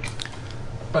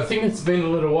 I think it's been a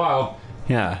little while.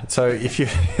 Yeah, so if you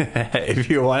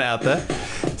want out there,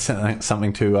 send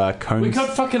something to Conez. We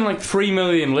got fucking like 3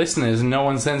 million listeners and no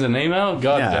one sends an email?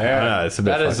 God damn. No, it's a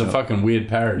bit that is a fucking weird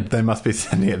parody. They must be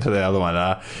sending it to the other one.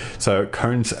 So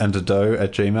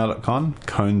Conez-and-Doh@gmail.com.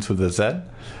 Conez with a Z.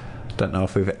 Don't know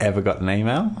if we've ever got an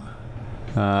email.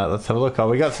 Let's have a look.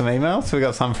 We got some emails. We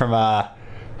got some from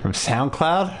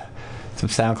SoundCloud. Some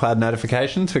SoundCloud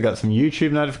notifications. We got some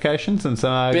YouTube notifications and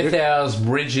some. Beth Hours,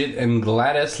 Bridget, and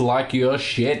Gladys like your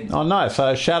shit. Oh, nice.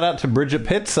 So shout out to Bridget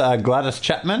Pitts, Gladys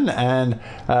Chapman, and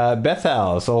Beth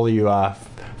Hours, all you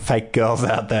fake girls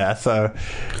out there. So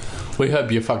we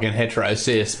hope you're fucking hetero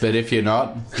cis, but if you're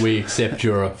not, we accept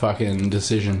your fucking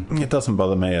decision. It doesn't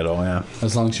bother me at all. Yeah,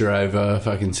 as long as you're over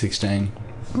fucking 16.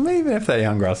 Even if they're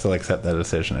younger, I'll still accept their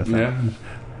decision.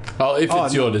 Oh, if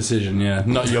it's your decision, yeah.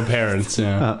 Not your parents,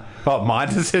 yeah. My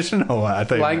decision? Or what? I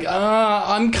think Like,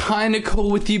 I'm kind of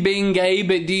cool with you being gay,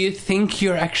 but do you think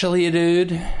you're actually a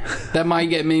dude? That might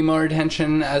get me more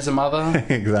attention as a mother.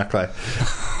 Exactly.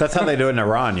 That's how they do it in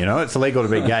Iran, you know? It's illegal to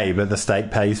be gay, but the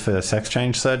state pays for sex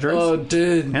change surgeries. Oh,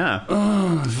 dude. Yeah.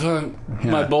 Oh, fuck.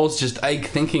 Yeah. My balls just ache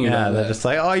thinking about that. They're just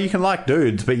like, oh, you can like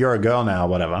dudes, but you're a girl now,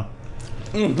 whatever.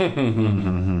 And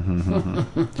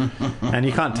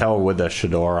you can't tell with a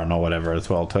shador on or whatever as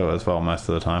well most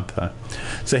of the time.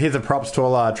 So here's a props to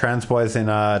all our trans boys in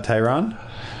Tehran,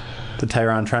 the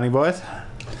Tehran tranny boys.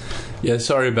 Yeah,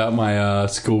 sorry about my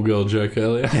schoolgirl joke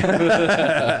earlier.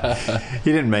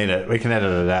 You didn't mean it. We can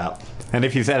edit it out. And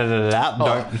if you've edited it out,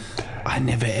 don't. I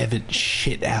never edit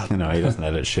shit out. No, he doesn't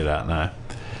edit shit out. No.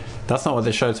 That's not what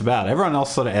this show's about. Everyone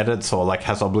else sort of edits or like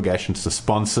has obligations to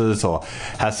sponsors or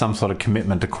has some sort of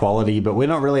commitment to quality, but we're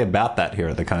not really about that here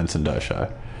at the Conez and Doh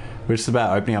Show. We're just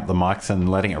about opening up the mics and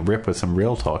letting it rip with some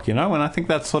real talk, you know? And I think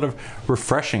that's sort of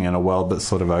refreshing in a world that's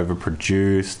sort of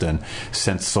overproduced and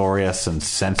censorious and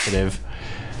sensitive.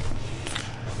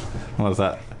 What was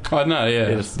that? Oh, no,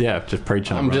 yeah. Just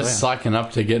preaching. I'm just psyching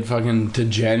up to get fucking to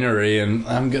January and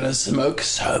I'm going to smoke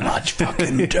so much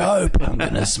fucking dope. I'm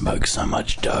going to smoke so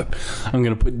much dope. I'm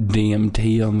going to put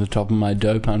DMT on the top of my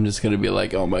dope. I'm just going to be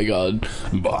like, oh my God,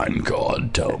 by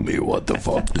God, tell me what the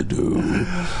fuck to do.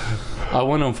 I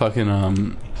want to fucking,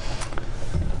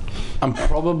 I'm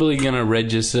probably going to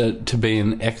register to be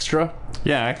an extra.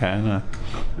 Yeah, okay, I know.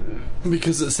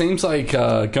 Because it seems like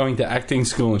going to acting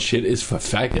school and shit is for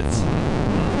faggots.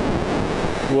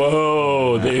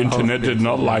 Whoa, the internet did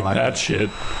not like that shit.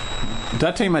 Did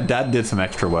I tell you my dad did some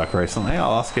extra work recently?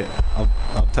 I'll ask it.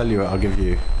 I'll tell you. I'll give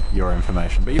you your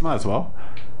information. But you might as well.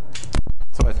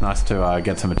 It's always nice to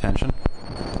get some attention.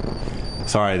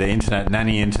 Sorry, the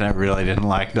nanny internet really didn't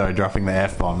like Doh dropping the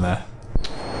F-bomb there.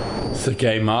 It's the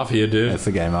gay mafia, dude. It's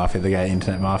the gay mafia, the gay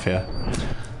internet mafia.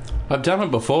 I've done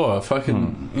it before.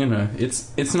 You know,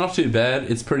 it's not too bad.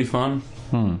 It's pretty fun.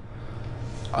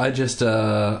 I just,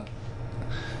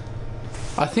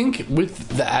 I think with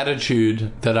the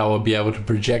attitude that I will be able to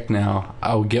project now,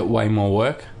 I'll get way more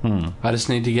work. I just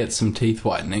need to get some teeth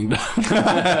whitening done. They're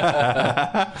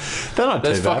not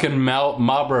That's too bad. fucking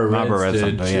Marlboro Reds,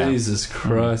 dude. Yeah. Jesus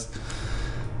Christ.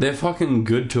 They're fucking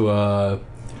good to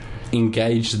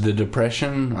engage the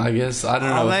depression, I guess. I don't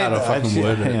know how to fucking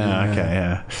word it. Yeah, okay,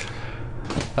 yeah.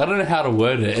 I don't know how to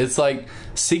word it. It's like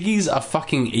ciggies are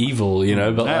fucking evil, you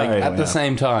know, but like at the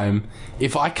same time,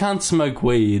 if I can't smoke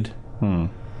weed, I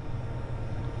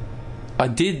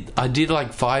did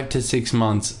like 5 to 6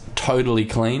 months totally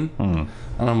clean, and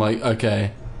I'm like,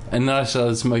 okay, and then I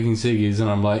started smoking ciggies, and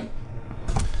I'm like,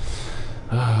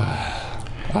 I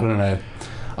don't know.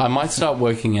 I might start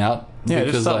working out. Yeah,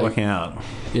 just start working out.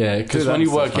 Yeah, because when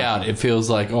you work out, it feels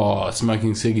like,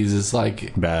 smoking ciggies is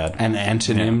like bad, an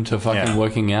antonym to fucking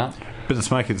working out. But the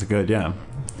smoking's good, yeah.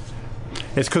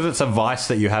 It's because it's a vice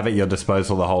that you have at your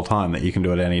disposal the whole time, that you can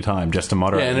do at any time, just to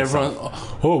moderate. Yeah, and everyone,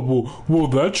 well,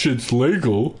 that shit's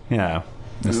legal. Yeah,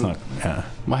 it's not. Yeah,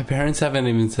 my parents haven't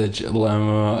even said. I don't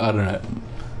know.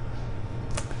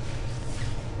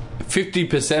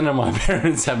 50% of my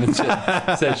parents haven't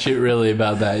said shit really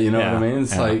about that. You know what I mean?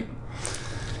 It's like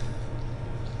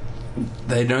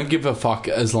they don't give a fuck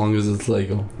as long as it's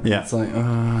legal. Yeah, it's like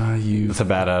it's a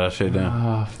bad attitude.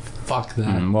 Yeah. Fuck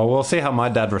that. Well, we'll see how my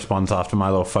dad responds after my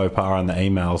little faux pas on the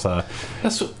emails.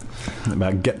 That's what,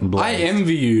 about getting blazed. I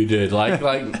envy you, dude. Like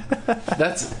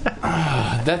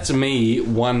that's me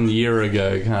 1 year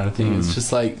ago, kind of thing. It's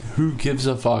just like, who gives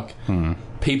a fuck?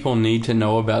 People need to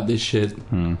know about this shit.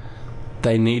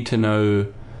 They need to know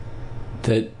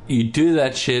that you do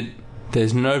that shit.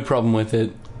 There's no problem with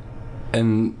it,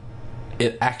 and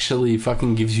it actually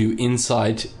fucking gives you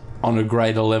insight on a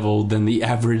greater level than the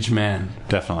average man.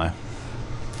 Definitely.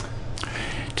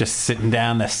 Just sitting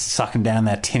down there, sucking down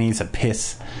their tinnies of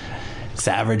piss. It's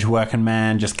the average working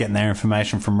man just getting their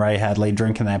information from Ray Hadley,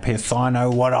 drinking their piss. I know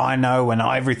what I know, and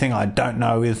everything I don't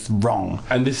know is wrong.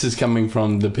 And this is coming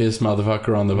from the piss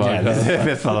motherfucker on the podcast. Yeah,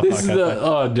 this is the piss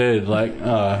motherfucker. Dude, like,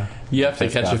 you have to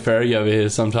catch a ferry over here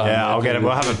sometime. Yeah, I'll get it.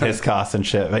 We'll have a piss cast and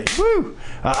shit. Like, woo!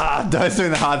 Doh's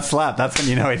doing the hard slap. That's when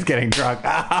you know he's getting drunk.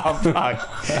 Oh,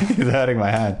 fuck. He's hurting my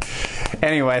hand.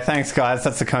 Anyway, thanks, guys.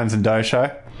 That's the Conez and Doh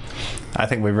Show. I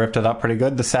think we ripped it up pretty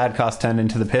good. The sad cast turned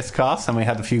into the piss cast, and we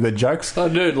had a few good jokes. Oh,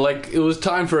 dude, like, it was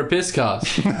time for a piss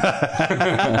cast.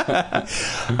 I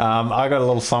got a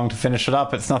little song to finish it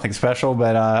up. It's nothing special,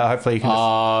 but hopefully you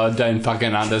can don't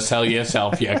fucking undersell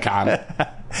yourself, you cunt.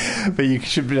 But you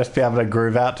should just be able to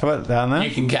groove out to it down there.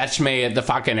 You can catch me at the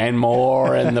fucking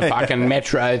Enmore and the fucking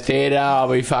Metro Theatre.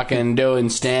 I'll be fucking doing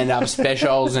stand-up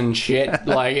specials and shit.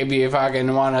 Like, if you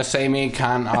fucking want to see me,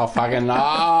 cunt, I'll fucking...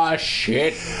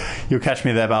 shit. You'll catch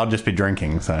me there, but I'll just be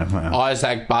drinking, so... Well.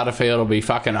 Isaac Butterfield will be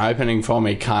fucking opening for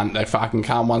me, cunt. They fucking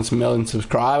can't want a million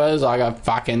subscribers. I got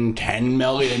fucking 10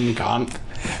 million, cunt.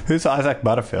 Who's Isaac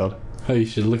Butterfield? Oh, you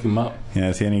should look him up. Yeah,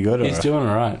 is he any good? He's doing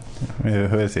alright.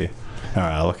 Who is he?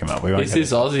 Alright, I'll look him up. He's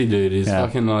this Aussie dude. He's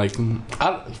fucking like...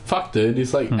 fuck, dude.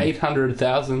 He's like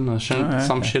 800,000 or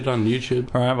some shit on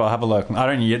YouTube. Alright, well, have a look. I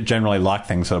don't generally like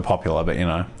things that are popular, but, you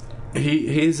know.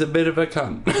 He's a bit of a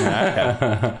cunt.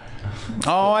 Yeah, okay.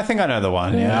 Oh, I think I know the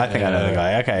one. Yeah, I think I know the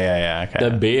guy. Okay, yeah, okay.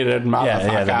 The bearded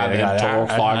motherfucker that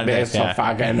talks like this. Yeah.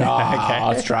 Fucking,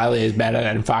 Australia is better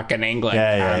than fucking England.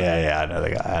 Yeah. I know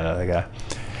the guy.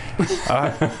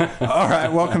 All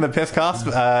right, welcome to Pistcast.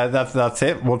 That's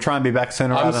it. We'll try and be back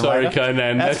sooner rather than later. I'm sorry,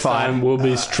 Conan. Next time we'll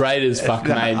be straight as fuck,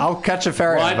 mate. I'll catch a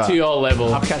ferry over. Right to your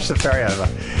level. I'll catch the ferry over.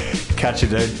 Catch you,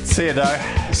 dude. See you,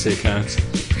 Doh. See you,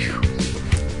 Cones.